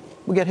 Well,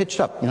 we get hitched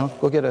up,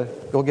 go get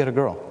a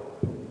girl.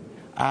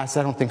 I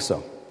said, I don't think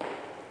so.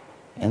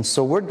 And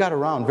so word got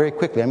around very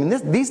quickly.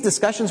 These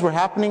discussions were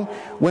happening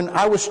when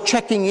I was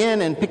checking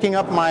in and picking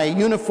up my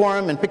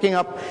uniform and picking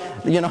up,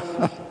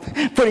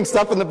 putting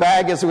stuff in the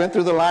bag as we went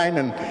through the line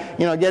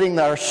and, getting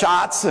our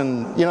shots.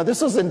 And,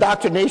 this was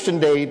indoctrination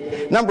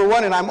day, number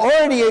one. And I'm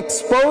already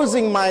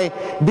exposing my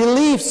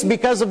beliefs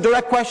because of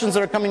direct questions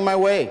that are coming my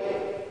way.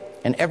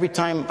 And every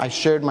time I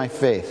shared my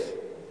faith,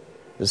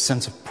 there's a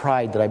sense of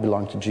pride that I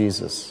belong to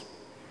Jesus.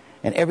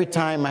 And every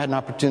time I had an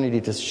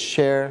opportunity to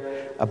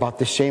share about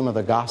the shame of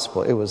the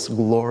gospel, it was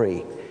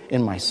glory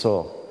in my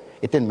soul.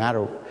 It didn't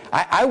matter.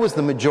 I was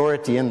the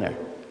majority in there.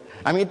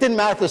 It didn't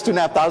matter if there's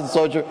 2,500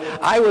 soldiers.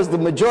 I was the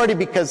majority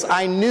because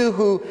I knew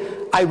who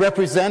I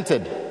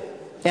represented.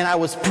 And I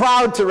was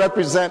proud to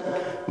represent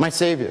my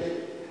Savior.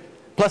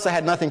 Plus, I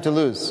had nothing to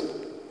lose.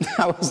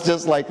 I was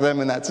just like them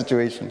in that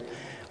situation.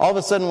 All of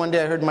a sudden, one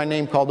day I heard my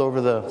name called over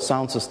the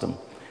sound system.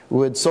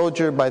 Would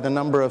soldier by the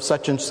number of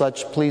such and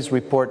such please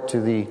report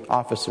to the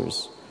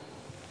officers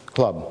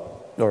club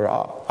or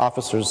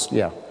officers,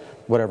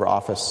 whatever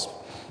office.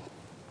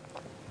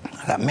 I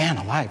thought, man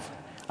alive,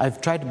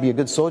 I've tried to be a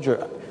good soldier.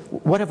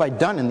 What have I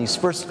done in these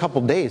first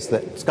couple days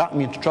that's gotten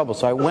me into trouble?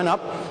 So I went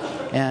up,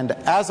 and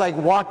as I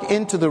walk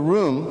into the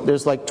room,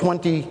 there's like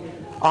 20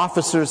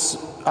 officers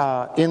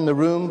in the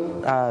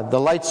room. The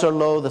lights are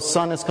low. The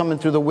sun is coming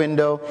through the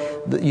window.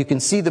 You can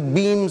see the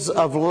beams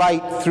of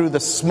light through the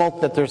smoke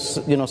that they're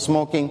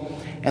smoking.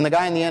 And the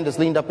guy in the end is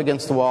leaned up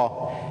against the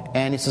wall.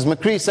 And he says,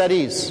 Macrice, at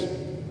ease.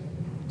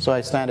 So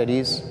I stand at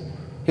ease.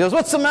 He goes,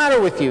 what's the matter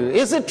with you?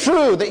 Is it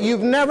true that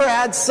you've never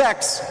had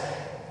sex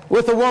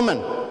with a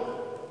woman?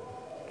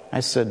 I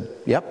said,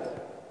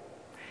 yep.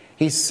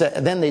 He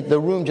said. Then the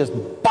room just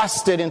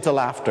busted into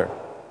laughter.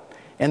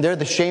 And there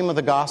the shame of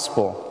the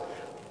gospel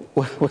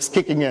was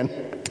kicking in.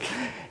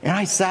 And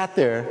I sat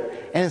there,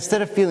 and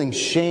instead of feeling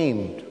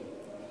shamed,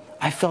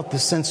 I felt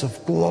this sense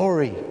of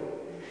glory,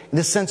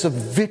 this sense of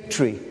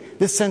victory,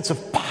 this sense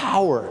of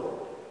power.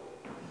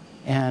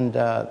 And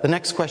the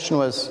next question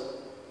was,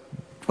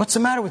 what's the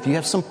matter with you? You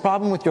have some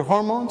problem with your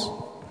hormones?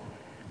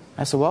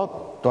 I said,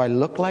 well, do I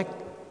look like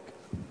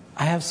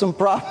I have some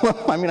problem?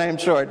 I am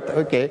short,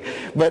 okay.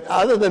 But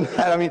other than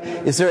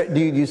that, do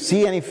you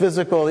see any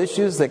physical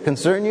issues that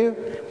concern you?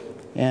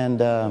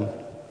 And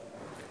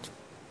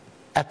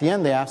at the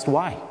end, they asked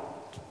why.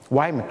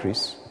 Why,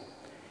 Macrice?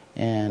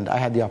 And I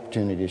had the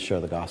opportunity to share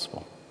the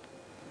gospel.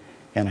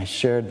 And I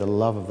shared the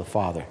love of the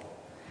Father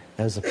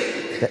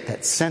that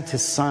sent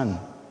His Son,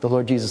 the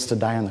Lord Jesus, to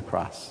die on the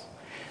cross.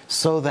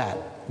 So that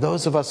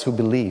those of us who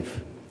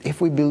believe, if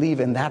we believe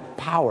in that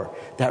power,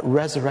 that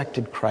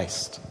resurrected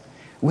Christ,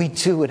 we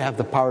too would have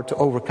the power to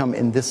overcome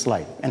in this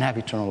life and have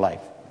eternal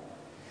life.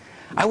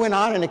 I went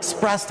on and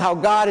expressed how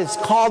God has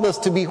called us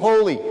to be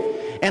holy.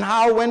 And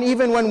how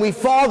even when we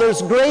fall,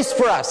 there's grace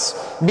for us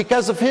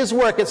because of His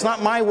work. It's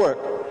not my work.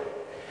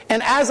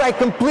 And as I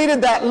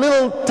completed that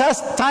little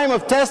time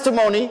of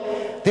testimony,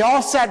 they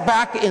all sat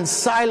back in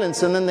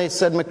silence, and then they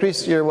said,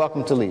 Macrice, you're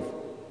welcome to leave.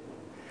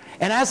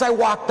 And as I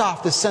walked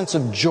off, this sense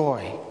of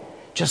joy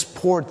just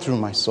poured through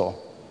my soul.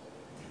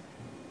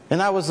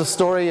 And that was the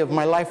story of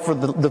my life for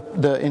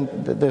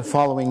the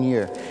following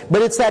year.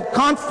 But it's that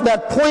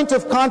point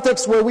of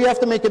context where we have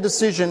to make a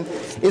decision.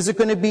 Is it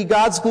going to be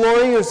God's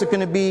glory, or is it going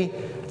to be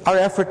our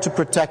effort to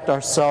protect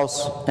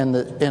ourselves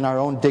and our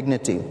own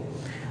dignity?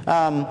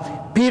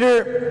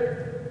 Peter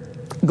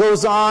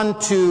goes on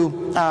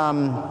to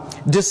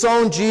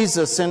disown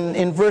Jesus. And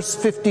in verse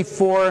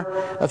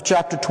 54 of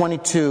chapter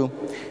 22,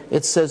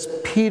 it says,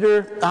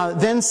 Peter,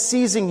 then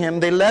seizing him,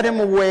 they led him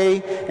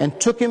away and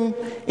took him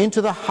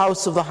into the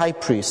house of the high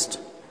priest.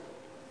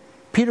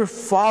 Peter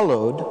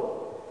followed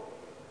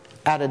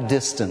at a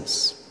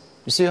distance.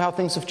 You see how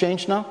things have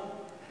changed now?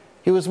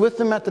 He was with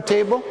them at the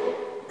table.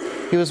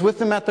 He was with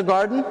them at the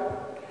garden.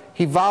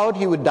 He vowed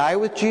he would die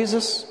with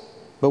Jesus.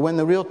 But when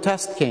the real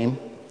test came,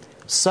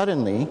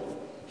 suddenly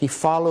he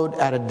followed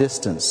at a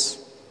distance.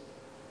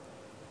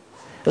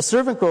 A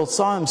servant girl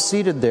saw him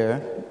seated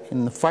there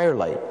in the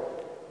firelight.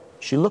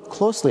 She looked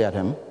closely at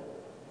him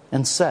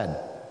and said,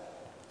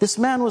 "This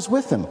man was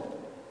with him."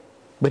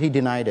 But he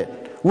denied it.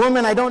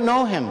 "Woman, I don't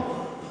know him."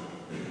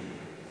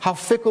 How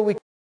fickle we can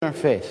be in our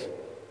faith.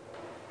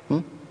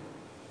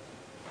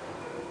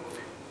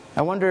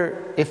 I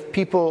wonder if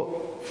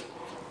people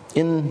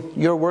in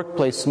your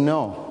workplace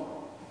know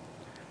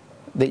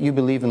that you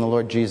believe in the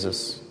Lord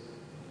Jesus.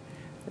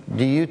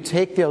 Do you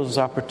take those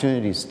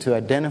opportunities to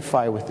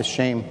identify with the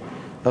shame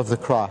of the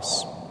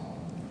cross?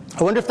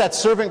 I wonder if that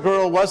servant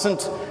girl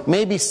wasn't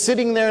maybe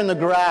sitting there in the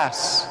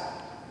grass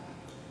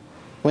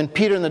when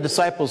Peter and the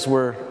disciples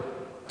were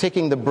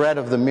taking the bread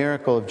of the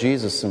miracle of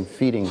Jesus and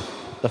feeding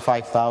the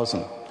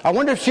 5,000. I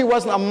wonder if she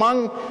wasn't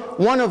among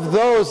one of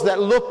those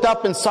that looked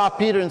up and saw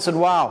Peter and said,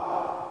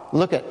 "Wow,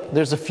 look at,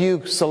 there's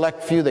a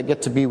select few that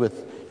get to be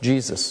with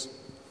Jesus."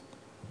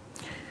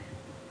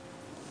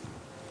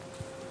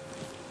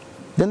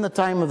 Then the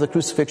time of the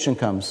crucifixion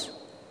comes.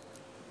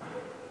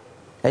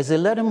 As they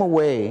led him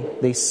away,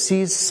 they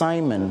seized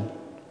Simon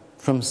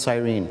from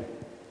Cyrene.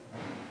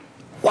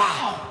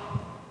 Wow!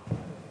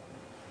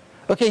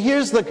 Okay,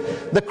 here's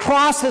the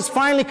cross has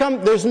finally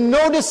come. There's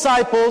no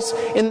disciples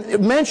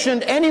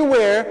mentioned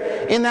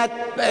anywhere in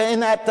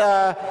that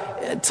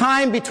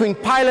time between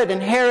Pilate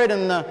and Herod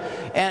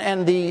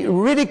and the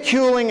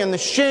ridiculing and the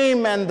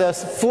shame and the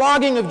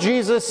flogging of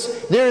Jesus.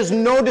 There is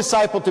no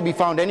disciple to be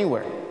found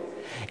anywhere.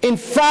 In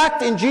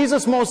fact, in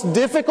Jesus' most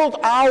difficult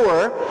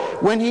hour,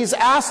 when he's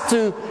asked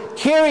to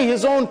carry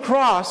his own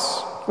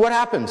cross, what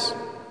happens?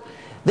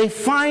 They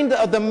find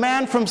the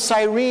man from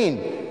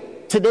Cyrene,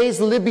 today's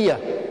Libya.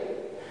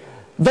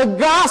 The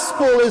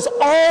gospel is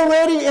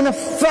already in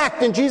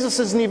effect, and Jesus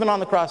isn't even on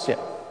the cross yet.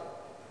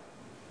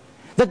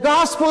 The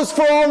gospel is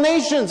for all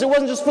nations. It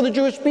wasn't just for the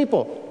Jewish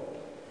people.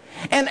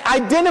 And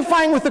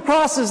identifying with the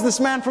cross is this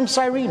man from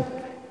Cyrene.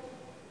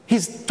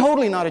 He's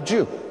totally not a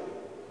Jew.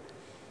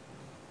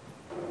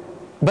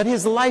 But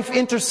his life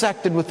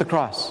intersected with the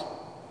cross,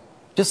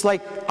 just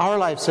like our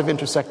lives have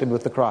intersected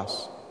with the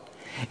cross.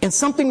 And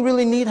something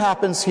really neat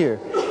happens here.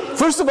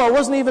 First of all, it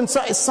wasn't even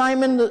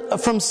Simon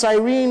from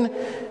Cyrene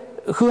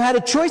who had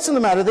a choice in the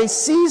matter. They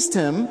seized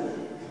him,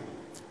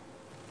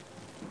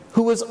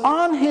 who was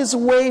on his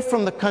way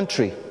from the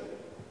country.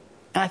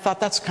 And I thought,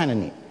 that's kind of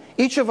neat.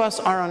 Each of us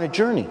are on a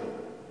journey.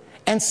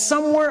 And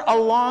somewhere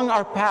along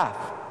our path,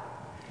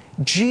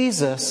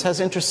 Jesus has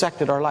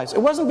intersected our lives.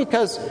 It wasn't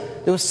because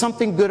there was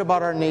something good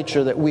about our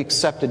nature that we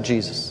accepted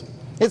Jesus.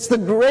 It's the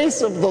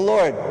grace of the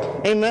Lord.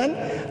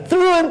 Amen?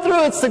 Through and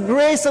through, it's the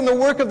grace and the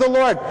work of the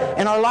Lord.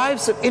 And our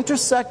lives have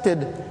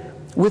intersected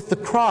with the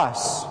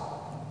cross.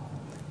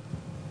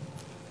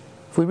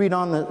 If we read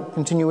on the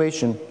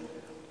continuation,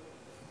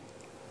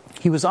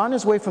 he was on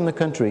his way from the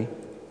country,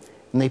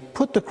 and they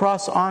put the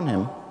cross on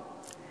him,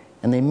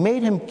 and they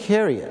made him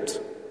carry it.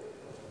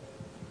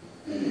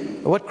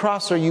 What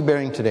cross are you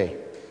bearing today?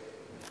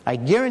 I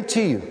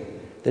guarantee you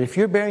that if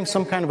you're bearing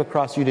some kind of a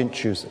cross, you didn't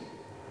choose it.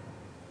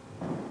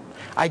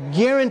 I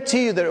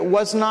guarantee you that it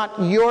was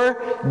not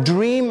your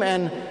dream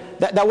and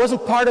that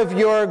wasn't part of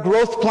your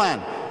growth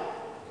plan.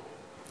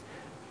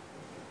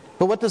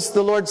 But what does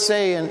the Lord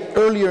say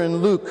earlier in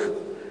Luke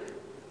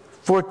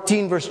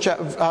 14,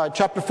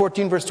 chapter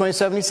 14, verse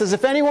 27? He says,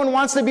 "If anyone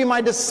wants to be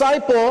my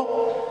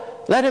disciple,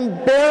 let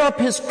him bear up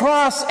his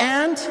cross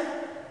and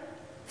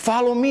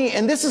follow me."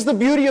 And this is the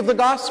beauty of the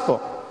gospel.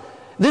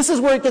 This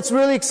is where it gets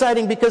really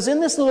exciting, because in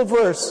this little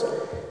verse,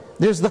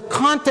 there's the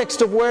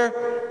context of where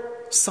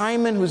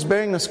Simon, who's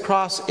bearing this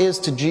cross, is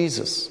to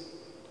Jesus.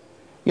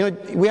 You know,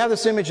 we have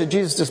this image that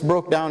Jesus just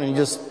broke down and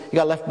he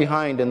got left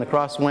behind, and the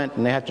cross went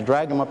and they had to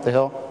drag him up the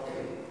hill.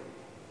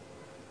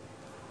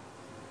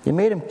 They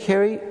made him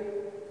carry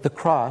the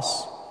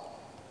cross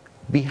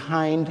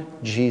behind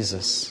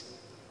Jesus.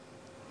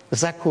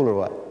 Is that cool or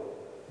what?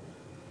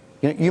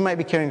 You might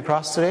be carrying a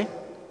cross today.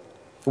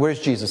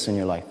 Where's Jesus in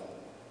your life?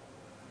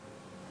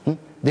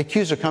 The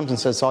accuser comes and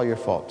says, "It's all your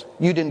fault.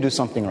 You didn't do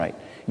something right.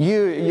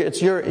 You're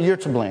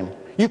to blame.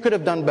 You could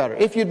have done better.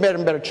 If you'd made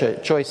better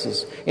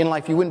choices in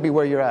life, you wouldn't be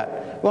where you're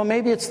at." Well,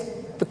 maybe it's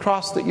the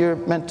cross that you're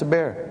meant to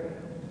bear.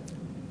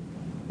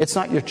 It's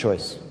not your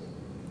choice.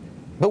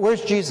 But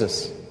where's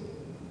Jesus?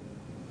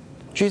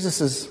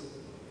 Jesus is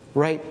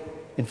right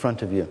in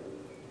front of you.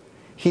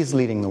 He's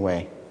leading the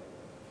way.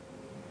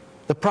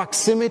 The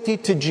proximity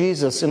to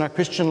Jesus in our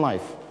Christian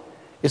life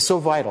is so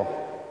vital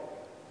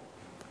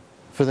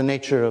for the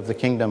nature of the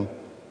kingdom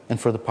and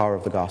for the power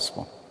of the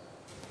gospel.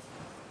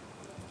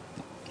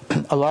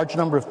 A large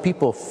number of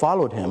people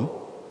followed him,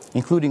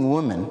 including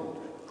women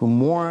who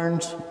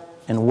mourned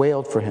and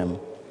wailed for him.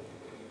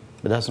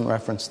 It doesn't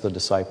reference the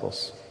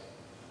disciples.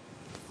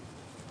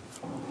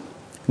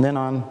 And then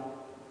on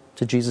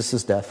to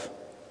Jesus' death.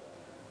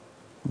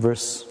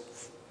 Verse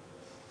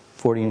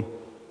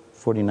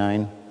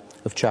 49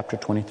 of chapter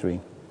 23.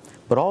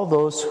 But all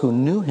those who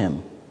knew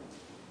him,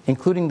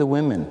 including the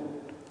women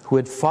who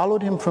had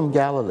followed him from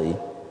Galilee,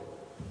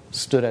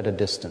 stood at a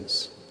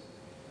distance.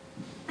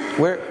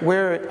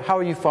 How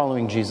are you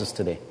following Jesus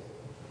today?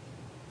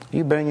 Are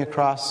you bearing your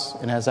cross,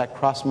 and has that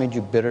cross made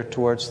you bitter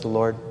towards the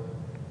Lord?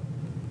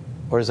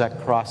 Or is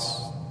that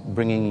cross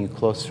bringing you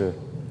closer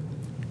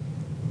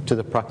to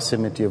the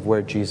proximity of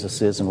where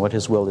Jesus is and what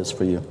his will is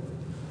for you?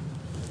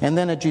 And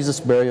then at Jesus'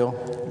 burial,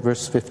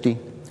 verse 50,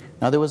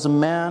 now there was a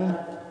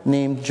man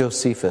named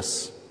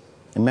Josephus,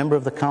 a member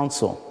of the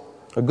council,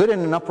 a good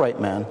and an upright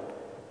man,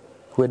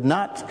 who had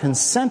not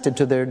consented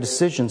to their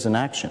decisions and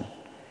action.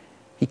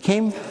 He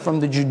came from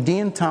the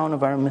Judean town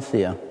of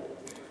Arimathea,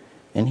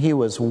 and he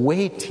was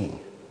waiting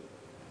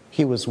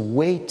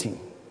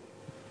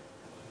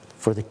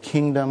for the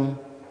kingdom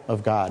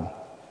of God.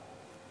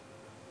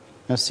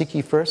 Now seek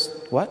ye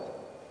first, what?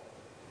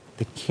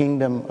 The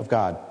kingdom of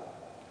God.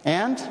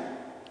 And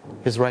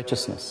his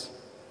righteousness.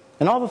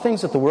 And all the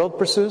things that the world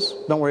pursues,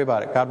 don't worry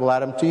about it. God will add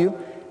them to you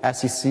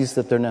as he sees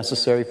that they're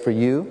necessary for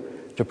you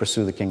to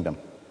pursue the kingdom.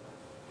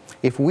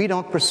 If we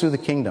don't pursue the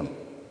kingdom,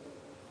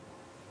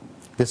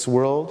 this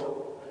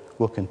world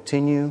will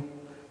continue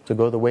to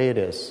go the way it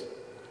is,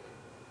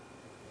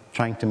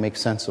 trying to make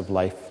sense of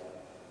life.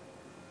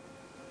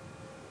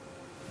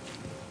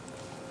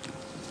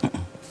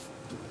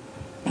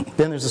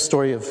 Then there's a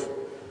story of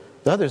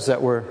the others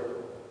that were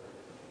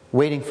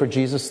waiting for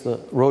Jesus, the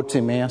road to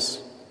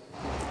Emmaus.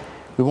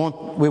 We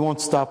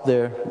won't stop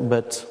there,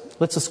 but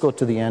let's just go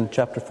to the end,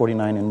 chapter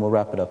 49, and we'll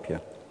wrap it up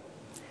here.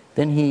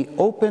 Then he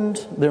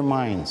opened their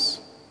minds,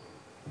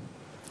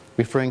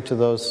 referring to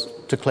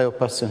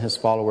Cleopas and his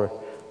follower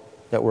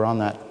that were on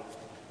that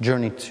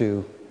journey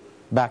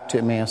back to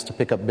Emmaus to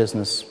pick up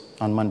business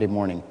on Monday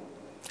morning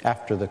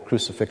after the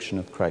crucifixion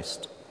of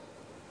Christ.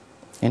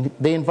 And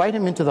they invite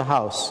him into the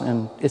house,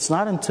 and it's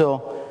not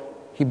until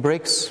he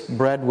breaks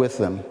bread with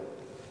them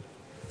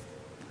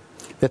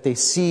that they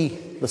see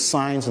the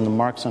signs and the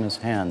marks on his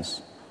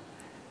hands.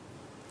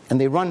 And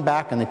they run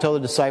back and they tell the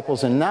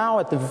disciples, and now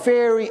at the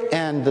very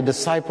end, the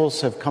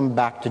disciples have come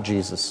back to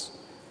Jesus.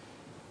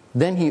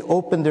 Then he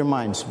opened their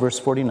minds, verse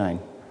 49,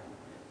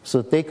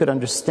 so that they could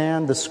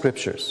understand the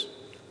scriptures.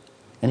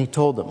 And he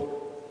told them,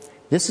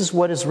 this is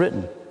what is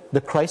written,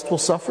 the Christ will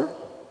suffer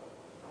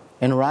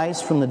and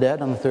rise from the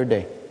dead on the third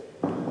day.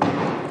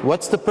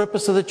 What's the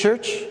purpose of the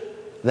church?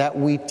 That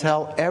we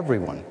tell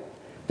everyone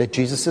that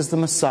Jesus is the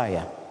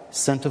Messiah,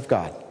 sent of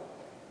God,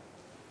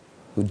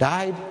 who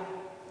died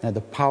and had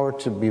the power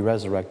to be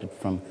resurrected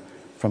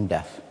from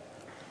death.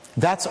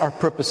 That's our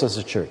purpose as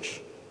a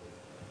church.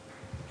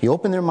 He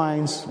opened their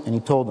minds and he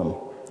told them,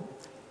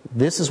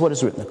 this is what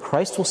is written, that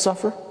Christ will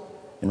suffer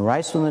and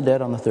rise from the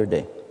dead on the third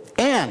day.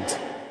 And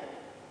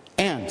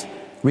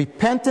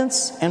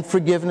repentance and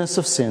forgiveness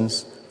of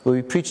sins will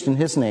be preached in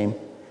his name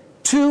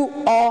to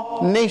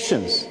all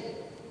nations.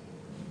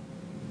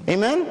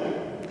 Amen?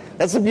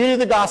 That's the beauty of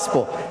the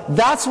gospel.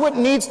 That's what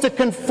needs to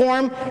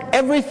conform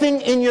everything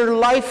in your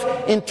life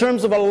in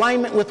terms of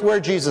alignment with where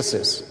Jesus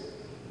is.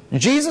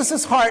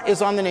 Jesus' heart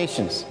is on the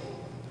nations.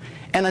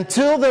 And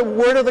until the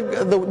word of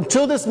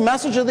until this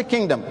message of the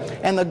kingdom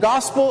and the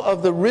gospel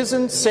of the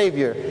risen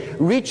Savior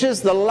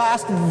reaches the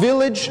last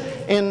village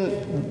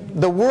in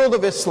the world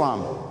of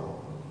Islam,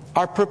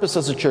 our purpose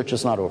as a church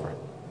is not over.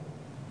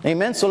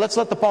 Amen? So let's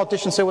let the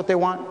politicians say what they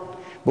want.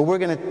 But we're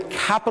going to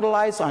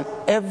capitalize on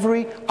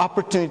every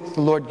opportunity the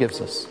Lord gives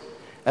us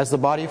as the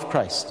body of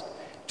Christ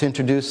to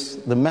introduce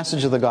the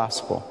message of the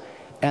gospel,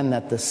 and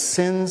that the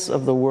sins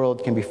of the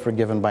world can be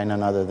forgiven by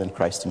none other than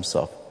Christ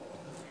himself.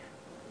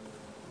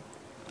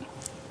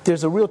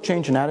 There's a real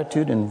change in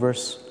attitude in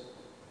verse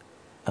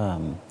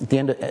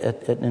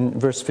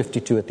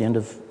 52 at the end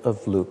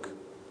of Luke.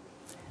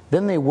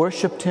 Then they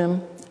worshipped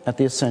him at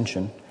the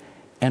ascension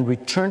and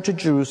returned to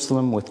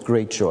Jerusalem with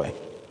great joy.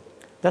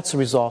 That's the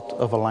result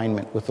of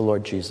alignment with the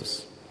Lord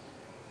Jesus.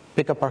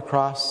 Pick up our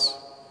cross,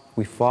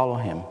 we follow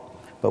him.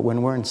 But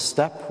when we're in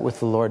step with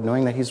the Lord,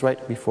 knowing that he's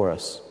right before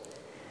us,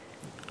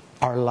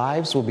 our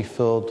lives will be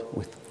filled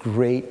with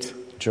great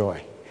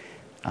joy.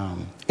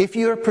 If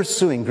you are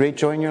pursuing great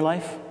joy in your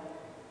life,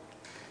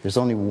 there's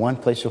only one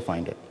place you'll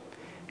find it,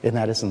 and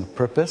that is in the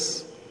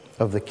purpose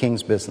of the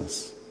King's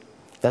business.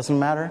 Doesn't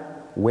matter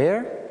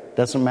where,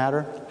 doesn't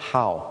matter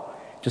how.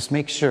 Just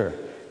make sure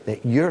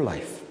that your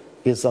life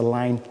is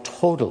aligned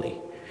totally,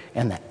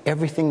 and that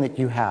everything that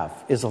you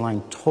have is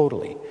aligned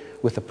totally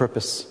with the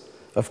purpose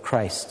of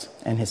Christ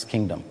and his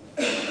kingdom.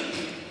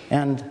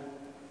 And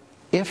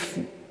if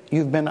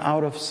you've been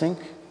out of sync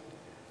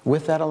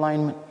with that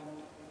alignment,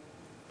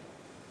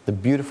 the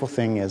beautiful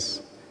thing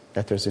is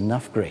that there's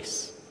enough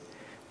grace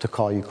to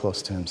call you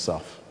close to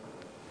himself.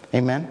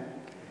 Amen?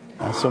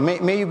 So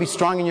may you be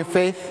strong in your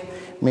faith.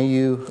 May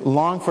you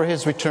long for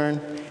His return,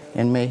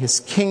 and may His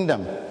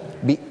kingdom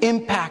be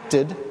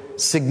impacted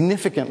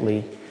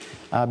significantly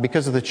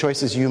because of the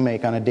choices you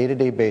make on a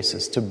day-to-day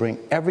basis to bring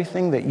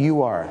everything that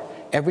you are,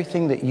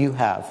 everything that you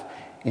have,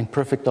 in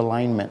perfect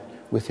alignment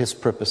with His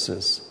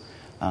purposes.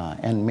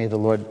 And may the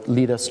Lord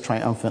lead us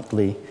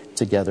triumphantly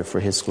together for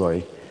His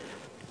glory.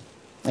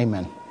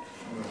 Amen.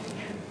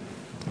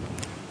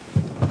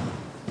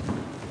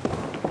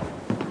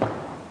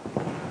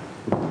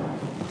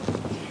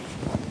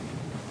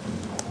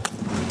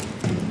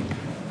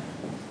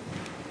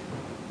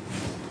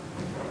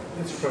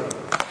 Let's pray.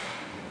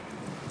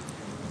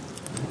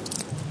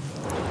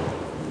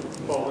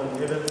 Father in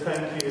heaven,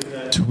 thank you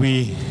that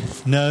we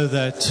know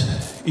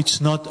that it's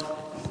not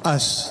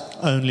us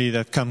only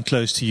that come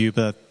close to you,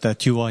 but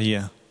that you are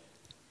here.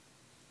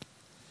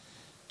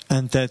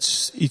 And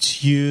that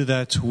it's you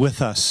that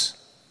with us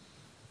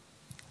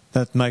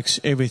that makes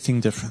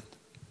everything different.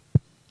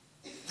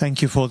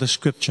 Thank you for the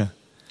scripture.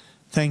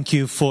 Thank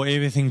you for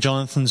everything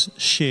Jonathan's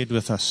shared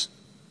with us.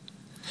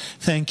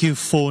 Thank you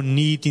for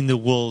need in the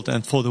world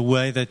and for the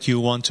way that you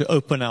want to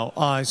open our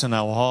eyes and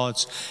our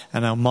hearts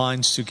and our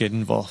minds to get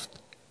involved.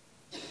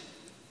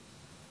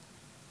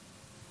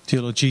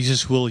 Dear Lord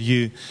Jesus, will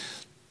you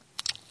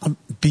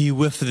be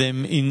with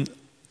them in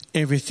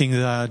everything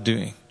they are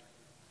doing?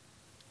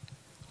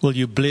 Will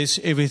you bless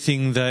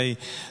everything they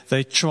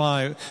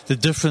try, the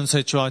difference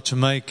they try to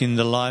make in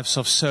the lives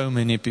of so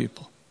many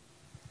people?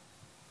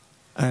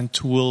 And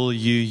will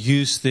you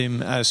use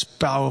them as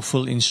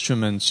powerful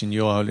instruments in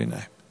your holy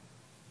name?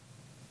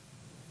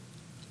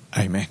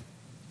 Amen.